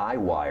 was the guy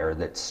wire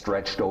that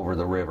stretched over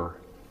the river.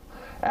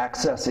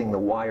 Accessing the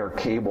wire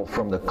cable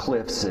from the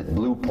cliffs at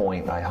Blue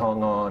Point, I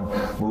hung on,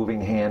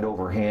 moving hand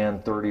over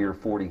hand 30 or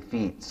 40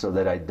 feet so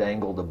that I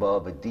dangled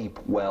above a deep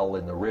well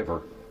in the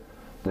river.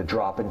 The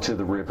drop into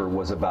the river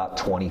was about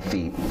 20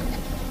 feet.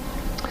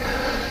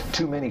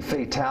 Too many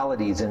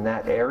fatalities in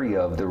that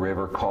area of the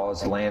river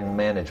caused land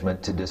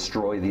management to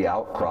destroy the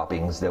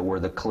outcroppings that were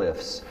the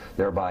cliffs,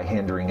 thereby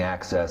hindering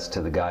access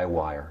to the guy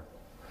wire.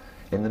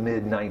 In the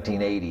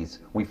mid-1980s,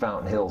 we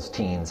Fountain Hills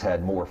teens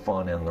had more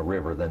fun in the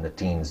river than the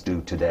teens do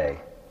today.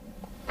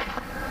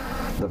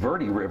 The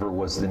Verde River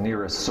was the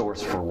nearest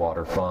source for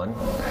water fun.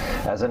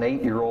 As an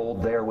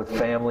 8-year-old there with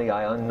family,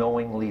 I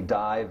unknowingly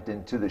dived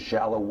into the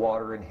shallow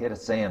water and hit a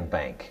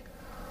sandbank.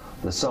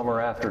 The summer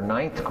after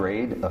 9th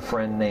grade, a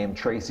friend named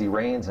Tracy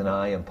Raines and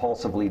I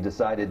impulsively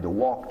decided to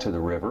walk to the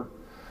river.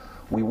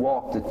 We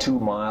walked the 2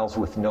 miles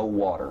with no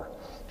water.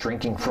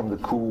 Drinking from the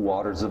cool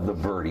waters of the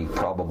Verde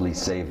probably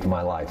saved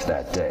my life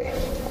that day.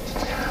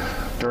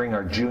 During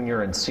our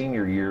junior and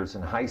senior years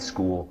in high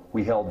school,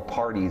 we held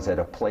parties at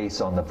a place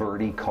on the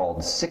Verde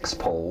called Six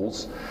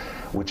Poles,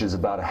 which is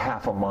about a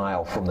half a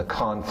mile from the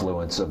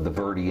confluence of the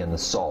Verde and the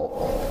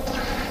Salt.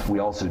 We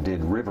also did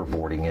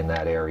riverboarding in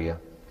that area.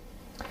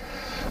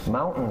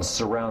 Mountains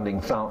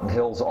surrounding Fountain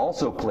Hills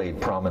also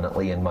played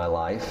prominently in my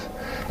life.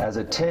 As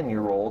a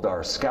 10-year-old,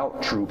 our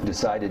scout troop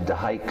decided to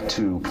hike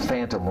to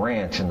Phantom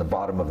Ranch in the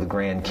bottom of the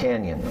Grand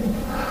Canyon.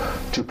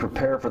 To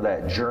prepare for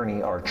that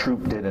journey, our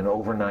troop did an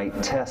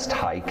overnight test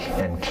hike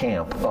and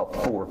camp up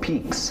 4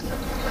 peaks.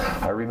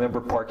 I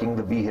remember parking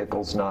the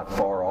vehicles not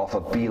far off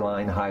a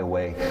Beeline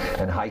Highway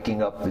and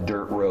hiking up the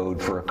dirt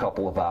road for a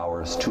couple of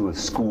hours to a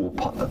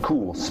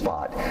cool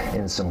spot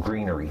in some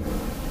greenery.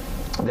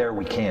 There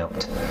we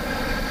camped.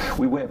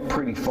 We went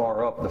pretty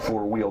far up the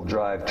 4-wheel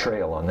drive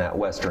trail on that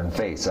western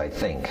face, I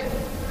think.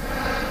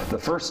 The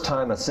first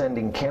time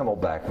ascending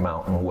Camelback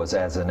Mountain was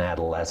as an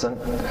adolescent.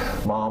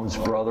 Mom's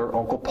brother,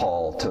 Uncle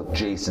Paul, took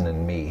Jason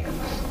and me.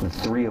 The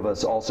 3 of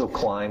us also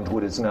climbed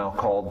what is now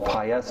called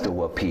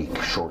Piestewa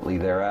Peak shortly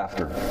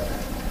thereafter.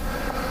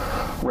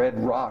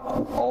 Red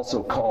Rock,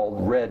 also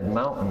called Red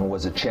Mountain,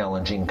 was a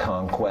challenging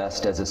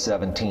conquest as a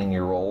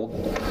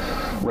 17-year-old.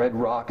 Red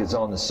Rock is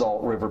on the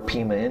Salt River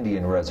Pima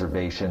Indian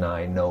Reservation,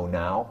 I know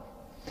now.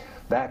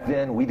 Back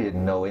then, we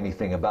didn't know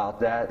anything about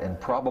that and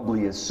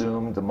probably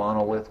assumed the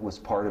monolith was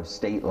part of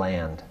state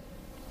land.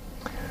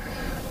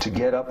 To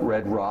get up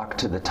Red Rock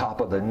to the top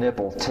of the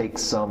nipple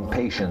takes some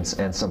patience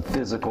and some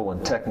physical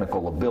and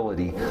technical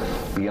ability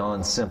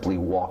beyond simply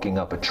walking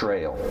up a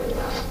trail.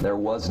 There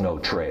was no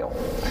trail.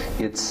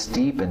 It's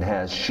steep and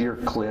has sheer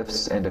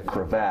cliffs and a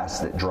crevasse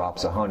that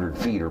drops 100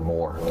 feet or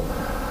more.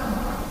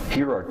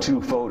 Here are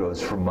 2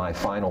 photos from my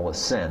final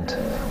ascent.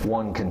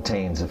 One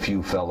contains a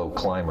few fellow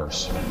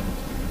climbers.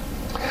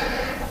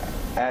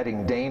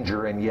 Adding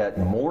danger and yet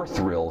more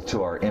thrill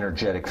to our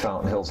energetic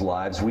Fountain Hills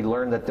lives, we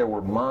learned that there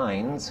were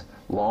mines,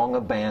 long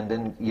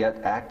abandoned yet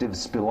active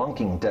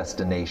spelunking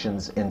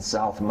destinations in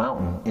South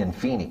Mountain in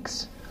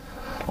Phoenix.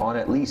 On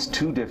at least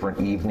 2 different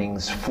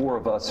evenings, 4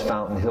 of us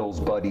Fountain Hills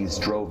buddies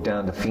drove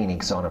down to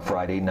Phoenix on a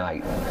Friday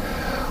night.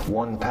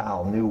 One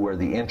pal knew where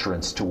the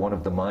entrance to one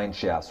of the mine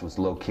shafts was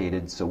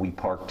located, so we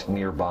parked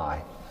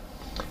nearby.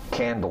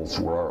 Candles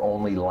were our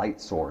only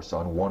light source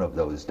on one of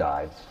those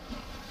dives.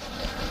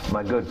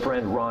 My good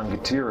friend Ron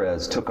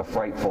Gutierrez took a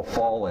frightful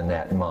fall in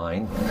that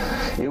mine.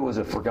 It was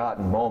a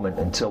forgotten moment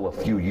until a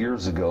few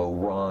years ago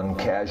Ron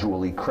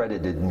casually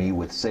credited me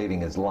with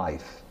saving his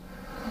life.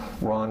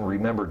 Ron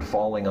remembered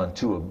falling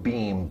onto a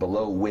beam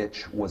below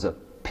which was a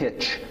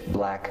pitch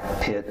black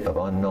pit of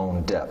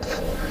unknown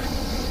depth.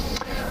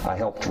 I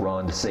helped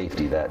Ron to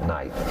safety that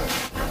night.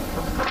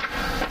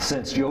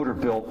 Since Yoder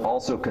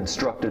also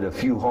constructed a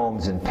few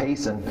homes in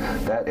Payson,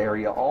 that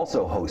area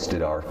also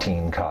hosted our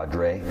teen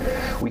cadre.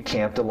 We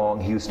camped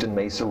along Houston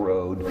Mesa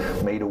Road,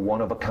 made a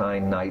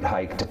one-of-a-kind night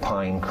hike to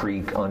Pine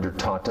Creek under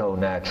Tonto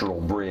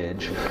Natural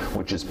Bridge,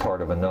 which is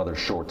part of another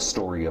short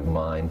story of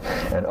mine,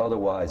 and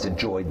otherwise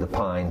enjoyed the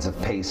pines of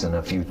Payson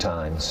a few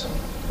times.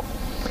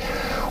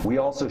 We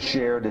also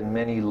shared in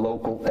many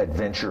local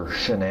adventure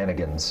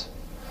shenanigans.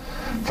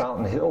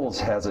 Fountain Hills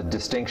has a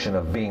distinction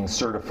of being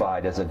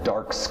certified as a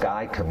dark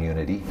sky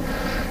community.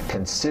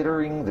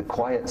 Considering the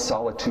quiet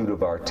solitude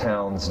of our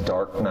town's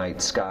dark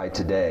night sky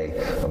today,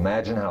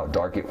 imagine how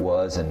dark it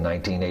was in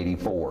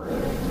 1984.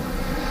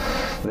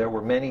 There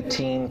were many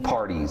teen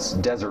parties,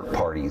 desert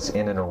parties,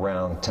 in and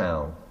around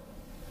town.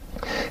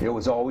 It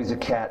was always a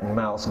cat and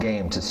mouse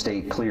game to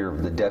stay clear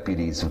of the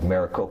deputies of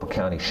Maricopa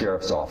County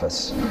Sheriff's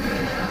Office.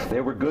 They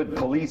were good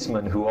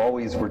policemen who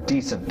always were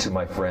decent to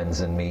my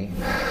friends and me.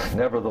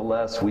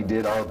 Nevertheless, we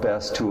did our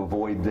best to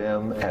avoid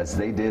them as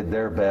they did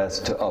their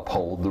best to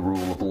uphold the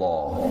rule of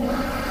law.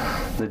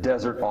 The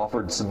desert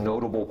offered some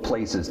notable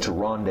places to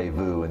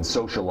rendezvous and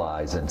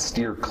socialize and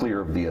steer clear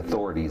of the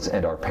authorities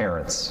and our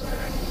parents.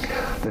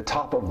 The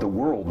top of the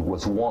world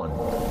was one.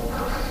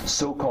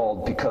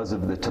 So-called because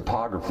of the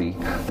topography,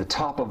 the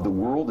top of the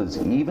world is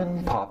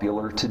even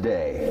popular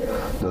today,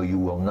 though you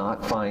will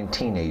not find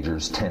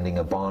teenagers tending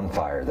a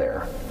bonfire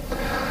there.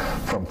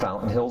 From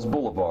Fountain Hills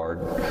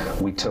Boulevard,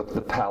 we took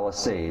the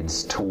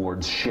Palisades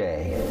towards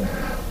Shea.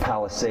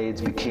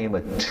 Palisades became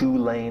a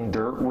two-lane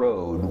dirt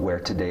road where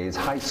today's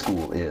high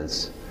school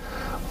is.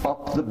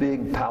 Up the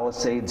big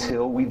Palisades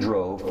hill we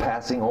drove,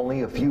 passing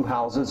only a few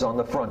houses on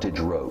the frontage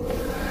road.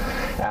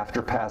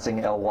 After passing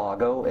El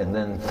Lago and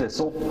then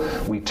Thistle,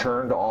 we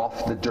turned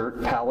off the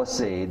dirt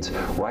Palisades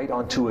right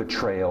onto a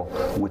trail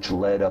which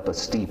led up a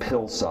steep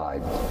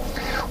hillside.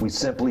 We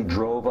simply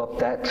drove up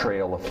that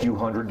trail a few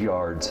hundred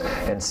yards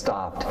and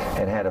stopped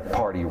and had a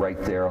party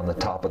right there on the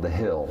top of the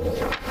hill.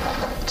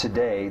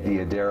 Today,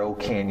 the Adero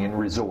Canyon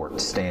Resort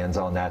stands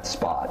on that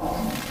spot,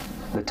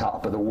 the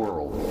top of the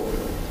world.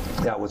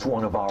 That was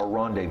one of our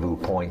rendezvous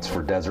points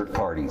for desert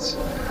parties.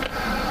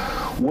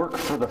 Work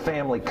for the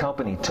family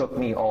company took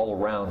me all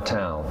around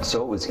town,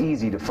 so it was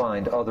easy to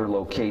find other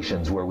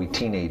locations where we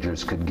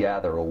teenagers could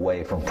gather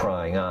away from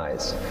prying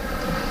eyes.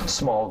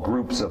 Small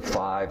groups of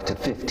 5 to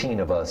 15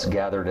 of us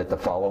gathered at the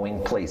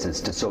following places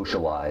to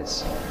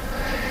socialize.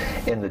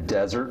 In the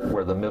desert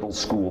where the middle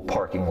school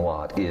parking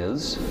lot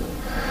is,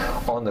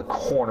 on the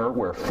corner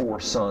where Four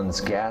Sons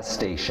gas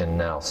station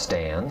now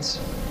stands.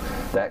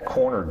 That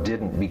corner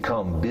didn't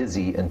become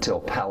busy until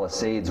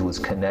Palisades was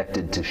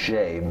connected to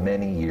Shea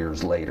many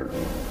years later.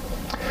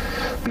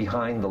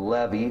 Behind the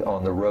levee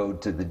on the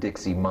road to the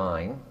Dixie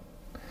Mine,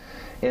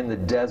 in the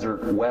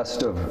desert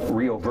west of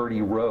Rio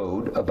Verde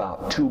Road,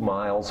 about 2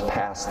 miles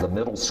past the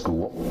middle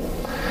school,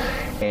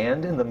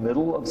 and in the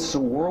middle of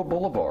Saguaro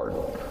Boulevard,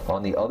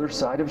 on the other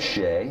side of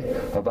Shea,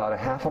 about a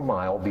half a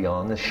mile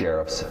beyond the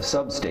sheriff's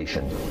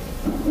substation.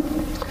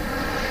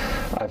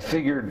 I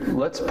figured,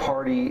 let's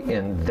party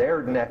in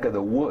their neck of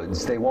the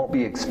woods. They won't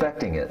be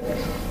expecting it.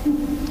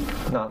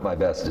 Not my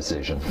best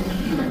decision.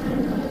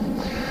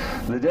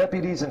 The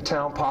deputies and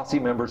town posse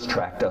members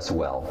tracked us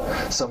well.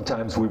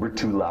 Sometimes we were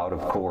too loud, of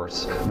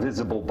course.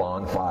 Visible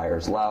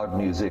bonfires, loud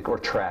music, or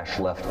trash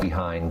left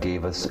behind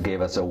gave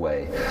us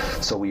away.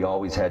 So we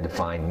always had to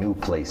find new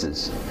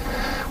places.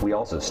 We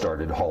also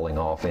started hauling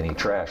off any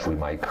trash we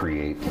might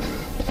create.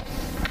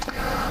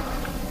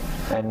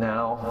 And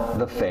now,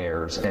 the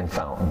fairs and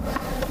Fountain.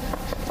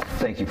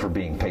 Thank you for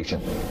being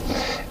patient.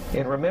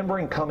 In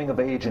remembering coming of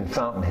age in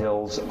Fountain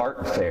Hills,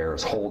 art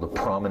fairs hold a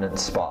prominent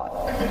spot.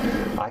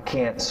 I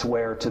can't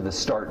swear to the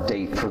start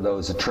date for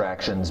those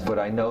attractions, but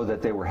I know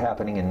that they were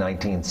happening in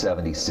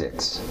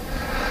 1976.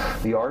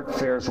 The art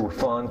fairs were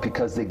fun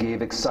because they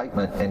gave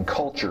excitement and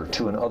culture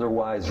to an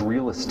otherwise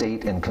real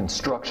estate and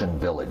construction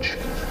village.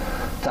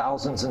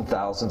 Thousands and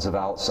thousands of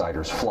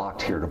outsiders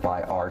flocked here to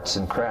buy arts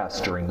and crafts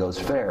during those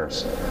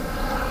fairs.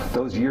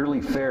 Those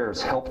yearly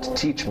fairs helped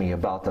teach me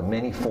about the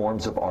many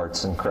forms of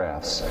arts and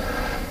crafts.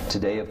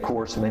 Today, of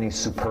course, many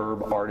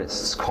superb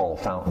artists call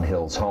Fountain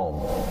Hills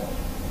home.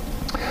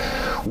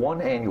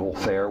 One annual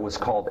fair was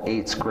called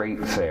Eight's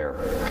Great Fair,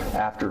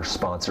 after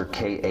sponsor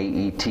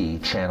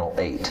KAET Channel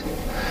 8.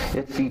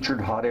 It featured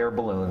hot air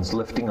balloons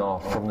lifting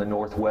off from the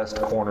northwest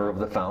corner of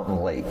the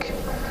Fountain Lake.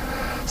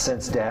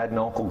 Since Dad and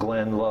Uncle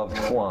Glenn loved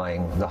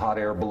flying, the hot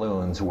air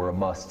balloons were a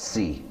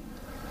must-see.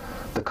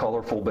 The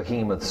colorful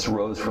behemoths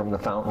rose from the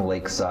Fountain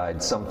Lake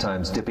side,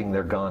 sometimes dipping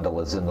their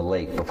gondolas in the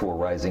lake before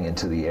rising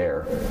into the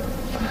air.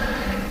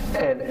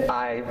 And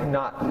I'm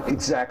not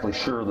exactly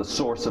sure the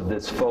source of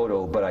this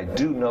photo, but I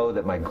do know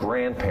that my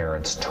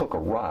grandparents took a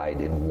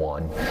ride in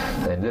one,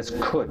 and this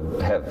could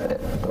have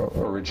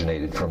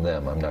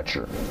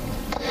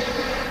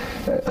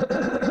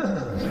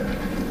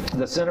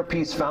The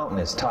centerpiece fountain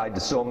is tied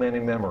to so many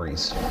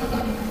memories.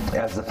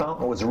 As the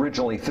fountain was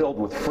originally filled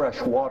with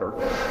fresh water,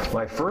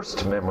 my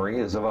first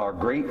memory is of our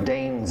Great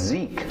Dane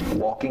Zeke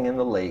walking in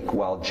the lake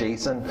while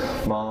Jason,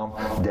 Mom,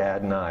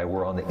 Dad, and I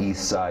were on the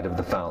east side of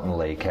the fountain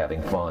lake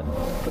having fun.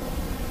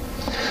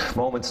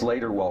 Moments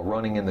later, while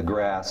running in the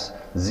grass,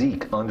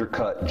 Zeke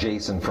undercut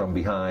Jason from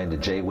behind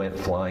and Jay went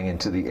flying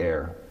into the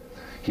air.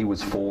 He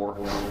was 4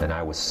 and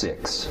I was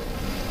 6.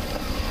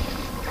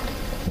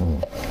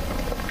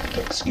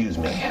 Excuse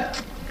me.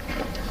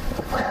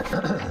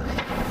 A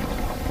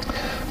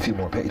few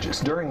more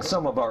pages. During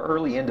some of our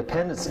early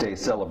Independence Day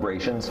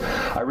celebrations,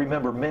 I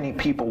remember many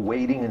people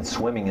wading and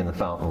swimming in the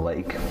fountain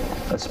lake,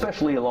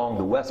 especially along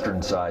the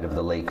western side of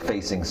the lake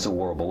facing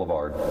Saguaro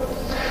Boulevard.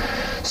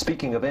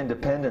 Speaking of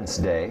Independence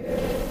Day,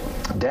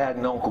 Dad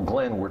and Uncle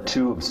Glenn were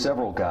 2 of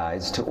several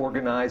guys to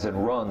organize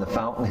and run the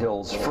Fountain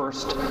Hills'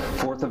 first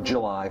 4th of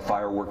July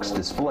fireworks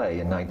display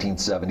in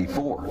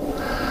 1974.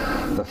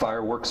 The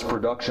fireworks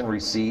production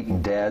receipt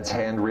and Dad's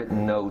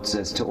handwritten notes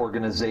as to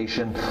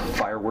organization,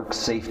 fireworks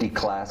safety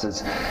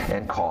classes,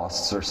 and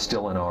costs are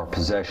still in our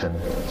possession.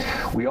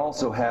 We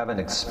also have an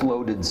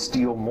exploded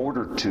steel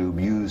mortar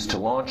tube used to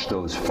launch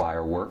those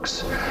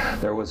fireworks.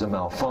 There was a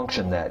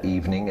malfunction that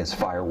evening as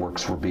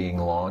fireworks were being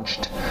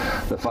launched.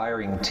 The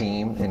firing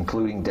team,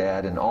 including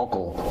Dad and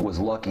Uncle, was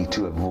lucky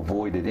to have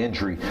avoided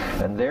injury.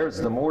 And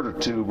there's the mortar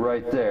tube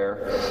right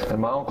there. And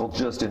my uncle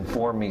just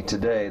informed me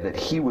today that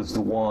he was the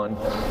one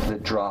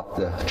that dropped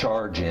the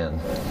charge in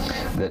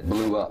that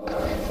blew up.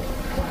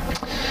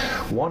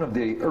 One of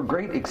the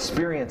great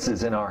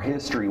experiences in our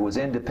history was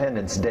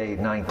Independence Day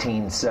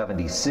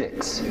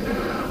 1976.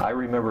 I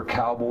remember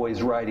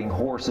cowboys riding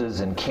horses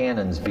and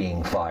cannons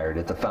being fired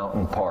at the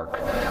Fountain Park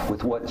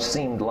with what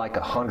seemed like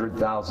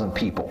 100,000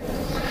 people.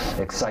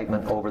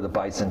 Excitement over the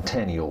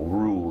bicentennial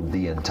ruled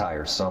the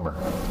entire summer.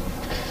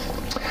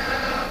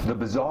 The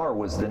Bazaar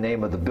was the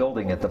name of the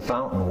building at the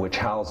fountain, which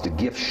housed a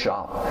gift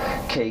shop,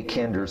 Kay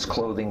Kinder's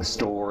clothing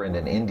store, and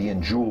an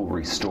Indian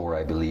jewelry store,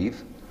 I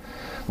believe.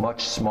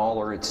 Much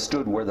smaller, it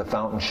stood where the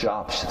fountain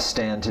shops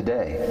stand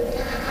today.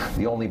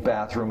 The only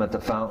bathroom at the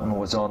fountain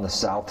was on the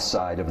south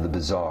side of the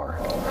Bazaar.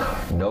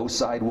 No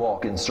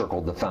sidewalk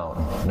encircled the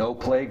fountain, no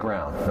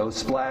playground, no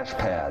splash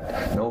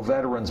pad, no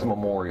veterans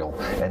memorial,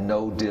 and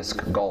no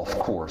disc golf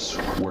course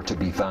were to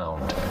be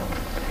found.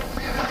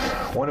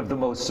 One of the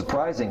most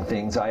surprising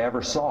things I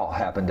ever saw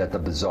happened at the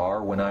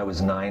Bazaar when I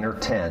was 9 or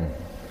 10.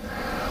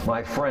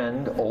 My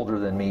friend, older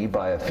than me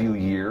by a few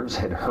years,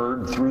 had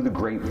heard through the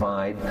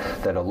grapevine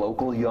that a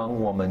local young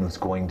woman was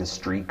going to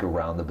streak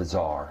around the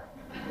Bazaar.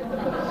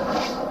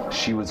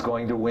 She was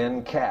going to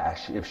win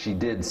cash if she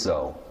did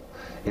so.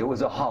 It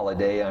was a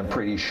holiday, I'm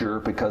pretty sure,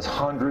 because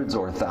hundreds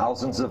or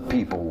thousands of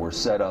people were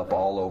set up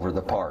all over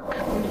the park.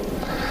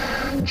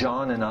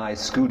 John and I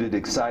scooted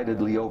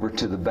excitedly over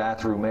to the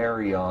bathroom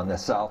area on the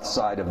south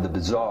side of the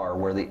Bazaar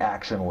where the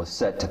action was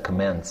set to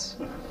commence.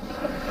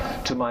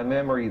 To my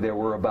memory, there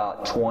were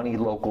about 20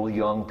 local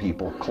young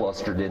people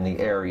clustered in the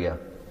area,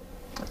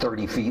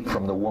 30 feet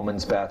from the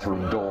woman's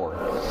bathroom door.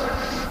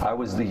 I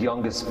was the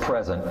youngest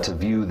present to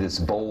view this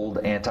bold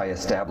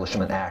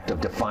anti-establishment act of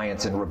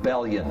defiance and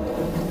rebellion.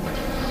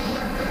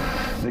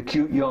 The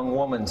cute young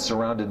woman,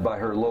 surrounded by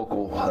her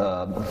local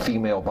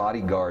female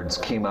bodyguards,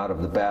 came out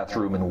of the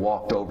bathroom and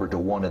walked over to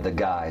one of the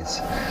guys.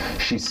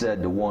 She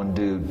said to one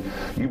dude,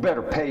 "You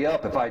better pay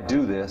up if I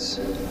do this."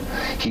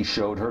 He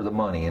showed her the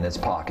money in his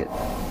pocket.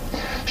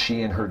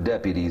 She and her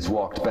deputies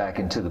walked back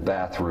into the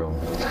bathroom.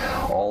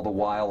 All the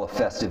while, a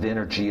festive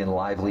energy and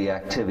lively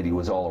activity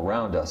was all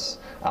around us.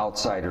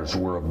 Outsiders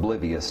were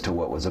oblivious to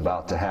what was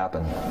about to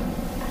happen.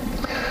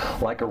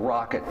 Like a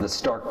rocket, the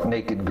stark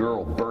naked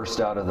girl burst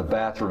out of the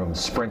bathroom,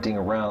 sprinting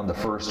around the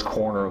first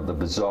corner of the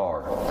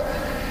Bazaar.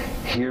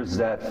 Here's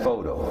that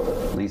photo.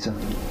 Lisa?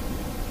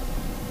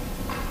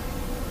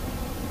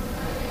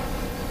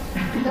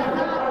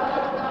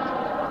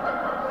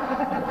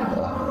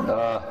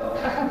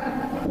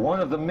 One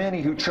of the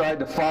many who tried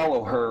to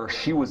follow her,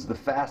 she was the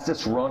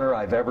fastest runner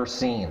I've ever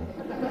seen.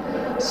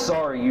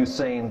 Sorry,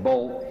 Usain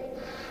Bolt.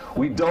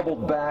 We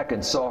doubled back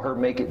and saw her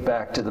make it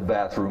back to the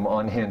bathroom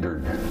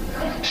unhindered.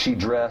 She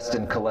dressed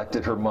and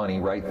collected her money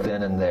right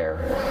then and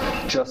there.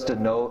 Just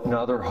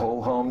another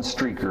ho-hum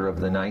streaker of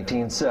the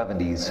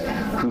 1970s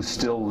who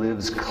still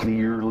lives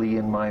clearly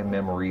in my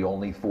memory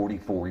only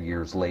 44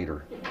 years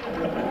later.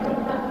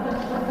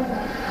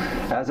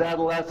 As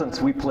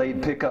adolescents, we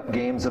played pickup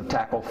games of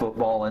tackle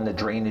football in the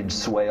drainage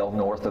swale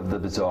north of the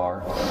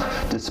Bazaar.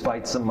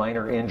 Despite some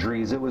minor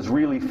injuries, it was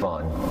really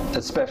fun,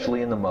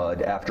 especially in the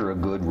mud after a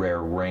good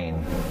rare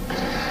rain.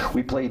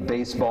 We played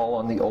baseball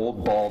on the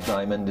old ball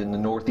diamond in the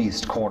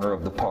northeast corner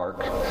of the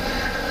park.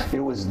 It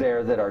was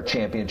there that our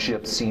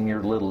championship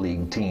senior Little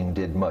League team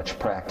did much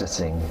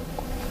practicing.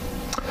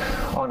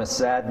 On a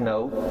sad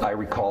note, I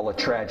recall a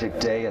tragic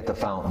day at the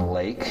Fountain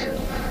Lake.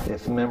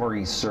 If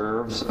memory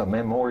serves, a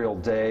Memorial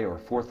Day or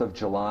 4th of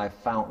July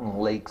Fountain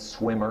Lake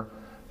swimmer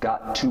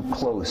got too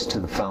close to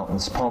the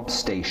fountain's pump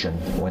station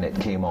when it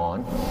came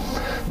on.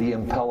 The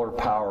impeller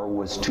power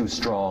was too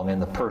strong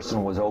and the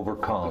person was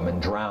overcome and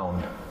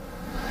drowned.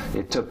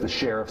 It took the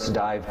sheriff's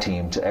dive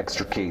team to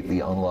extricate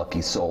the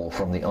unlucky soul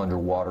from the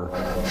underwater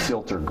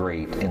filter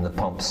grate in the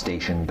pump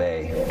station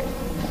bay.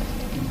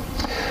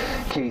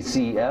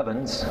 K.C.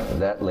 Evans,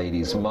 that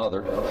lady's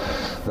mother,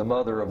 the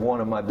mother of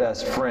one of my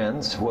best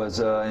friends, was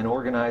an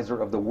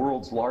organizer of the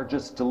world's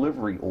largest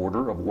delivery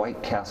order of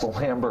White Castle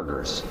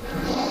hamburgers.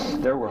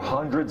 There were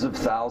hundreds of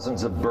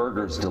thousands of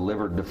burgers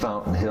delivered to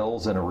Fountain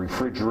Hills in a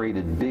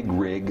refrigerated big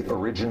rig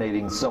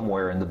originating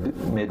somewhere in the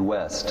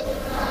Midwest.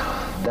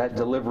 That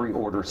delivery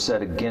order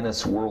set a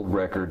Guinness World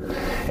Record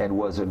and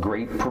was a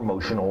great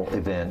promotional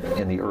event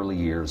in the early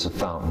years of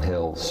Fountain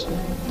Hills.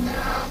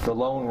 The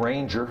Lone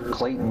Ranger,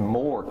 Clayton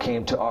Moore,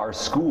 came to our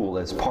school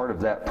as part of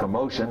that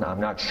promotion. I'm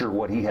not sure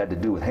what he had to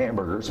do with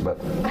hamburgers, but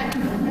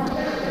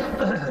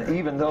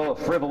even though a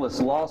frivolous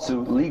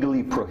lawsuit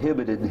legally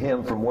prohibited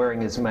him from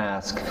wearing his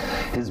mask,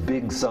 his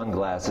big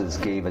sunglasses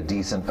gave a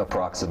decent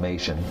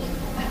approximation.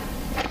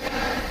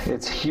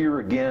 It's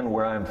here again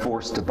where I'm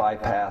forced to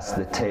bypass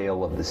the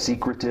tale of the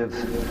secretive,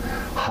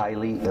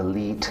 highly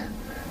elite,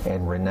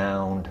 and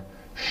renowned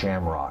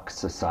Shamrock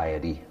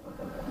Society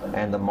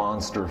and the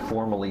monster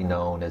formerly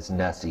known as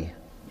Nessie.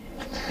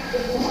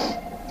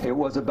 It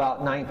was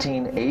about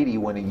 1980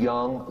 when a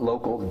young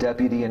local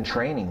deputy in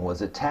training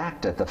was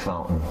attacked at the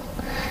fountain.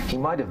 He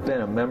might have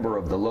been a member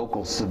of the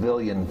local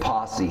civilian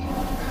posse.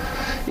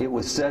 It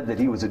was said that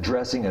he was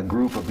addressing a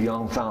group of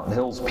young Fountain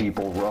Hills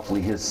people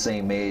roughly his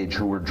same age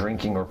who were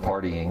drinking or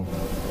partying.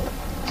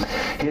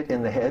 Hit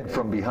in the head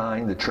from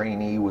behind, the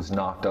trainee was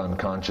knocked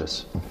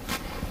unconscious.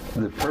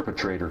 The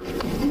perpetrator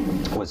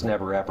was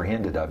never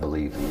apprehended, I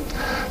believe.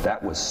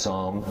 That was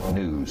some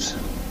news.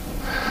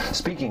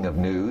 Speaking of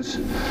news,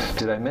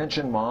 did I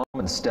mention Mom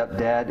and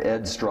Stepdad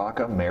Ed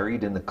Straka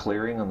married in the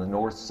clearing on the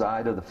north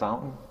side of the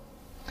fountain?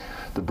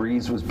 The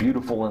breeze was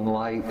beautiful and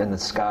light, and the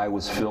sky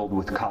was filled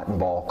with cotton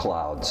ball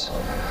clouds.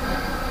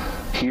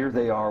 Here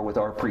they are with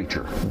our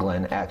preacher,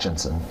 Glenn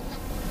Atchison.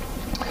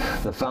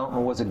 The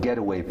fountain was a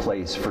getaway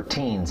place for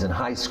teens in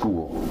high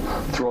school.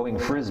 Throwing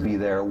frisbee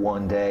there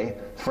one day,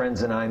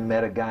 friends and I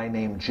met a guy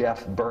named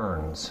Jeff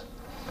Burns.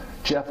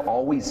 Jeff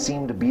always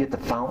seemed to be at the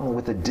fountain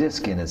with a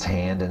disc in his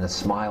hand and a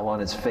smile on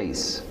his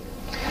face.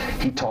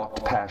 He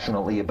talked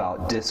passionately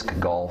about disc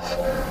golf.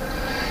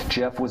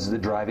 Jeff was the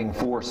driving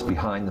force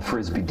behind the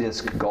Frisbee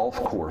Disc Golf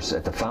Course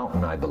at the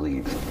fountain, I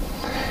believe.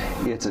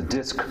 It's a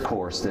disc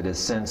course that has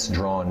since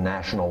drawn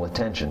national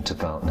attention to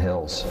Fountain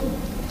Hills.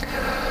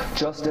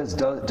 Just as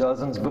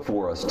dozens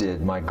before us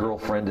did, my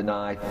girlfriend and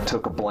I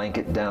took a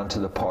blanket down to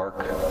the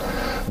park.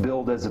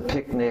 Billed as a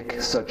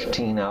picnic, such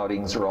teen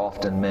outings are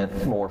often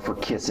meant more for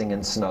kissing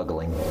and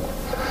snuggling.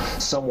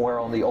 Somewhere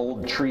on the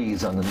old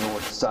trees on the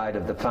north side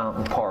of the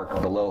fountain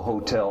park below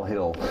Hotel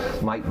Hill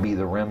might be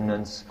the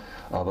remnants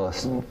of a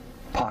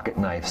pocket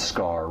knife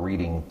scar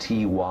reading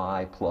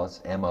TY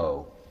plus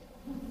MO.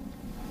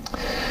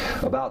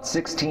 About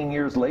 16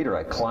 years later,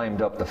 I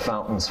climbed up the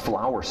fountain's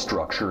flower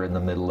structure in the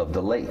middle of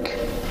the lake.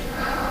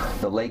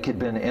 The lake had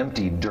been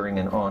emptied during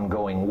an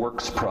ongoing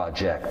works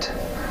project.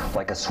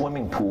 Like a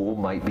swimming pool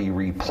might be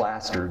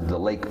replastered, the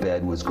lake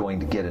bed was going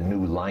to get a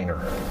new liner.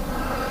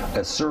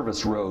 A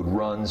service road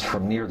runs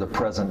from near the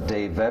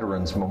present-day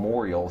Veterans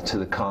Memorial to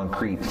the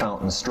concrete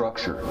fountain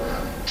structure,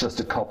 just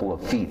a couple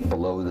of feet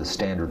below the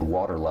standard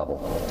water level.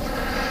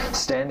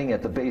 Standing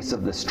at the base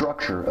of the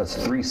structure, a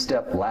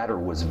three-step ladder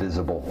was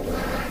visible.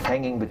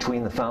 Hanging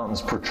between the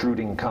fountain's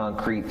protruding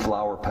concrete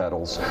flower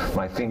petals,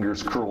 my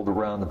fingers curled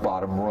around the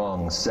bottom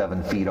rung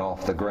 7 feet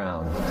off the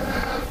ground.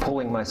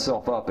 Pulling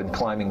myself up and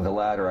climbing the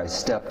ladder, I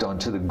stepped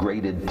onto the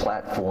graded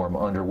platform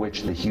under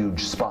which the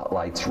huge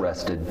spotlights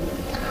rested.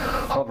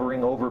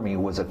 Hovering over me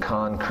was a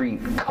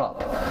concrete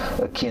cup,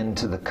 akin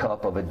to the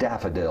cup of a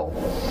daffodil.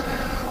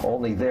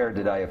 Only there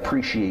did I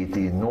appreciate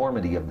the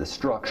enormity of the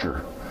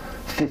structure.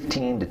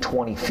 15 to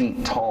 20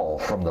 feet tall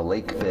from the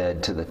lake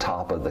bed to the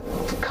top of the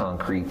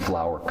concrete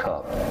flower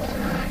cup.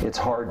 It's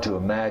hard to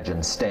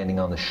imagine standing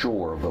on the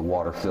shore of the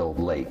water-filled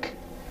lake.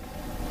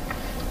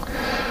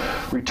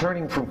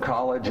 Returning from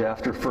college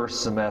after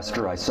first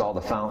semester, I saw the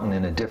fountain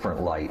in a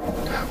different light.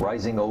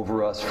 Rising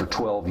over us for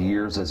 12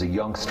 years as a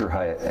youngster,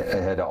 I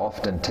had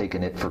often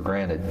taken it for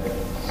granted.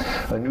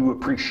 A new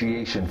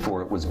appreciation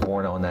for it was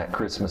born on that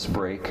Christmas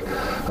break,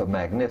 a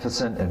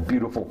magnificent and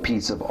beautiful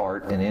piece of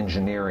art and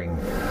engineering,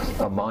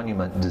 a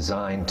monument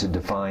designed to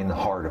define the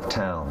heart of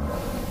town.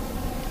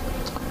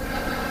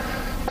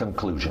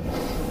 Conclusion.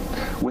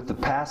 With the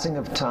passing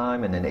of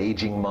time and an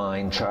aging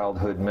mind,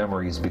 childhood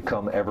memories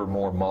become ever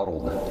more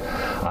muddled.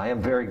 I am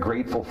very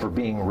grateful for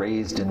being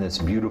raised in this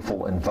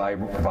beautiful and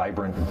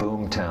vibrant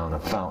boomtown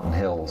of Fountain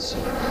Hills,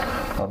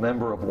 a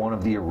member of one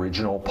of the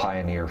original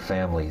pioneer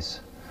families.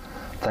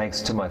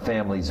 Thanks to my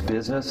family's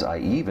business, I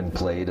even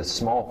played a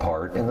small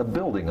part in the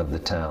building of the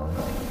town.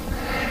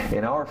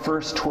 In our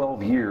first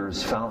 12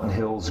 years, Fountain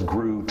Hills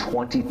grew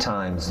 20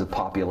 times the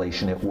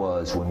population it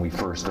was when we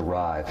first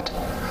arrived,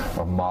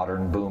 a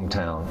modern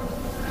boomtown.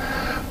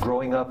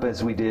 Growing up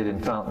as we did in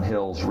Fountain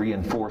Hills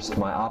reinforced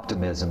my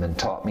optimism and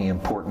taught me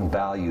important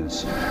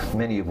values,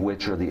 many of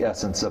which are the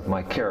essence of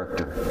my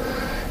character.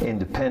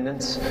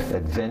 Independence,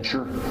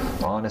 adventure,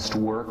 honest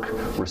work,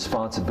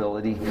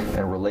 responsibility,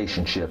 and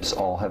relationships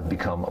all have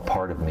become a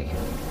part of me.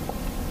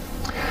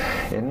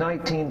 In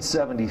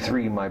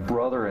 1973, my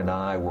brother and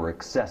I were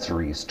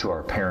accessories to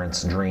our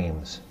parents'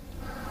 dreams.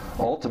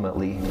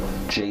 Ultimately,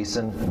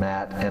 Jason,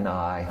 Matt, and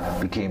I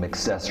became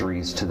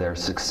accessories to their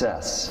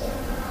success.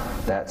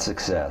 That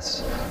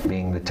success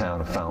being the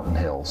town of Fountain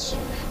Hills.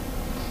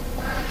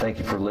 Thank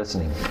you for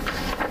listening.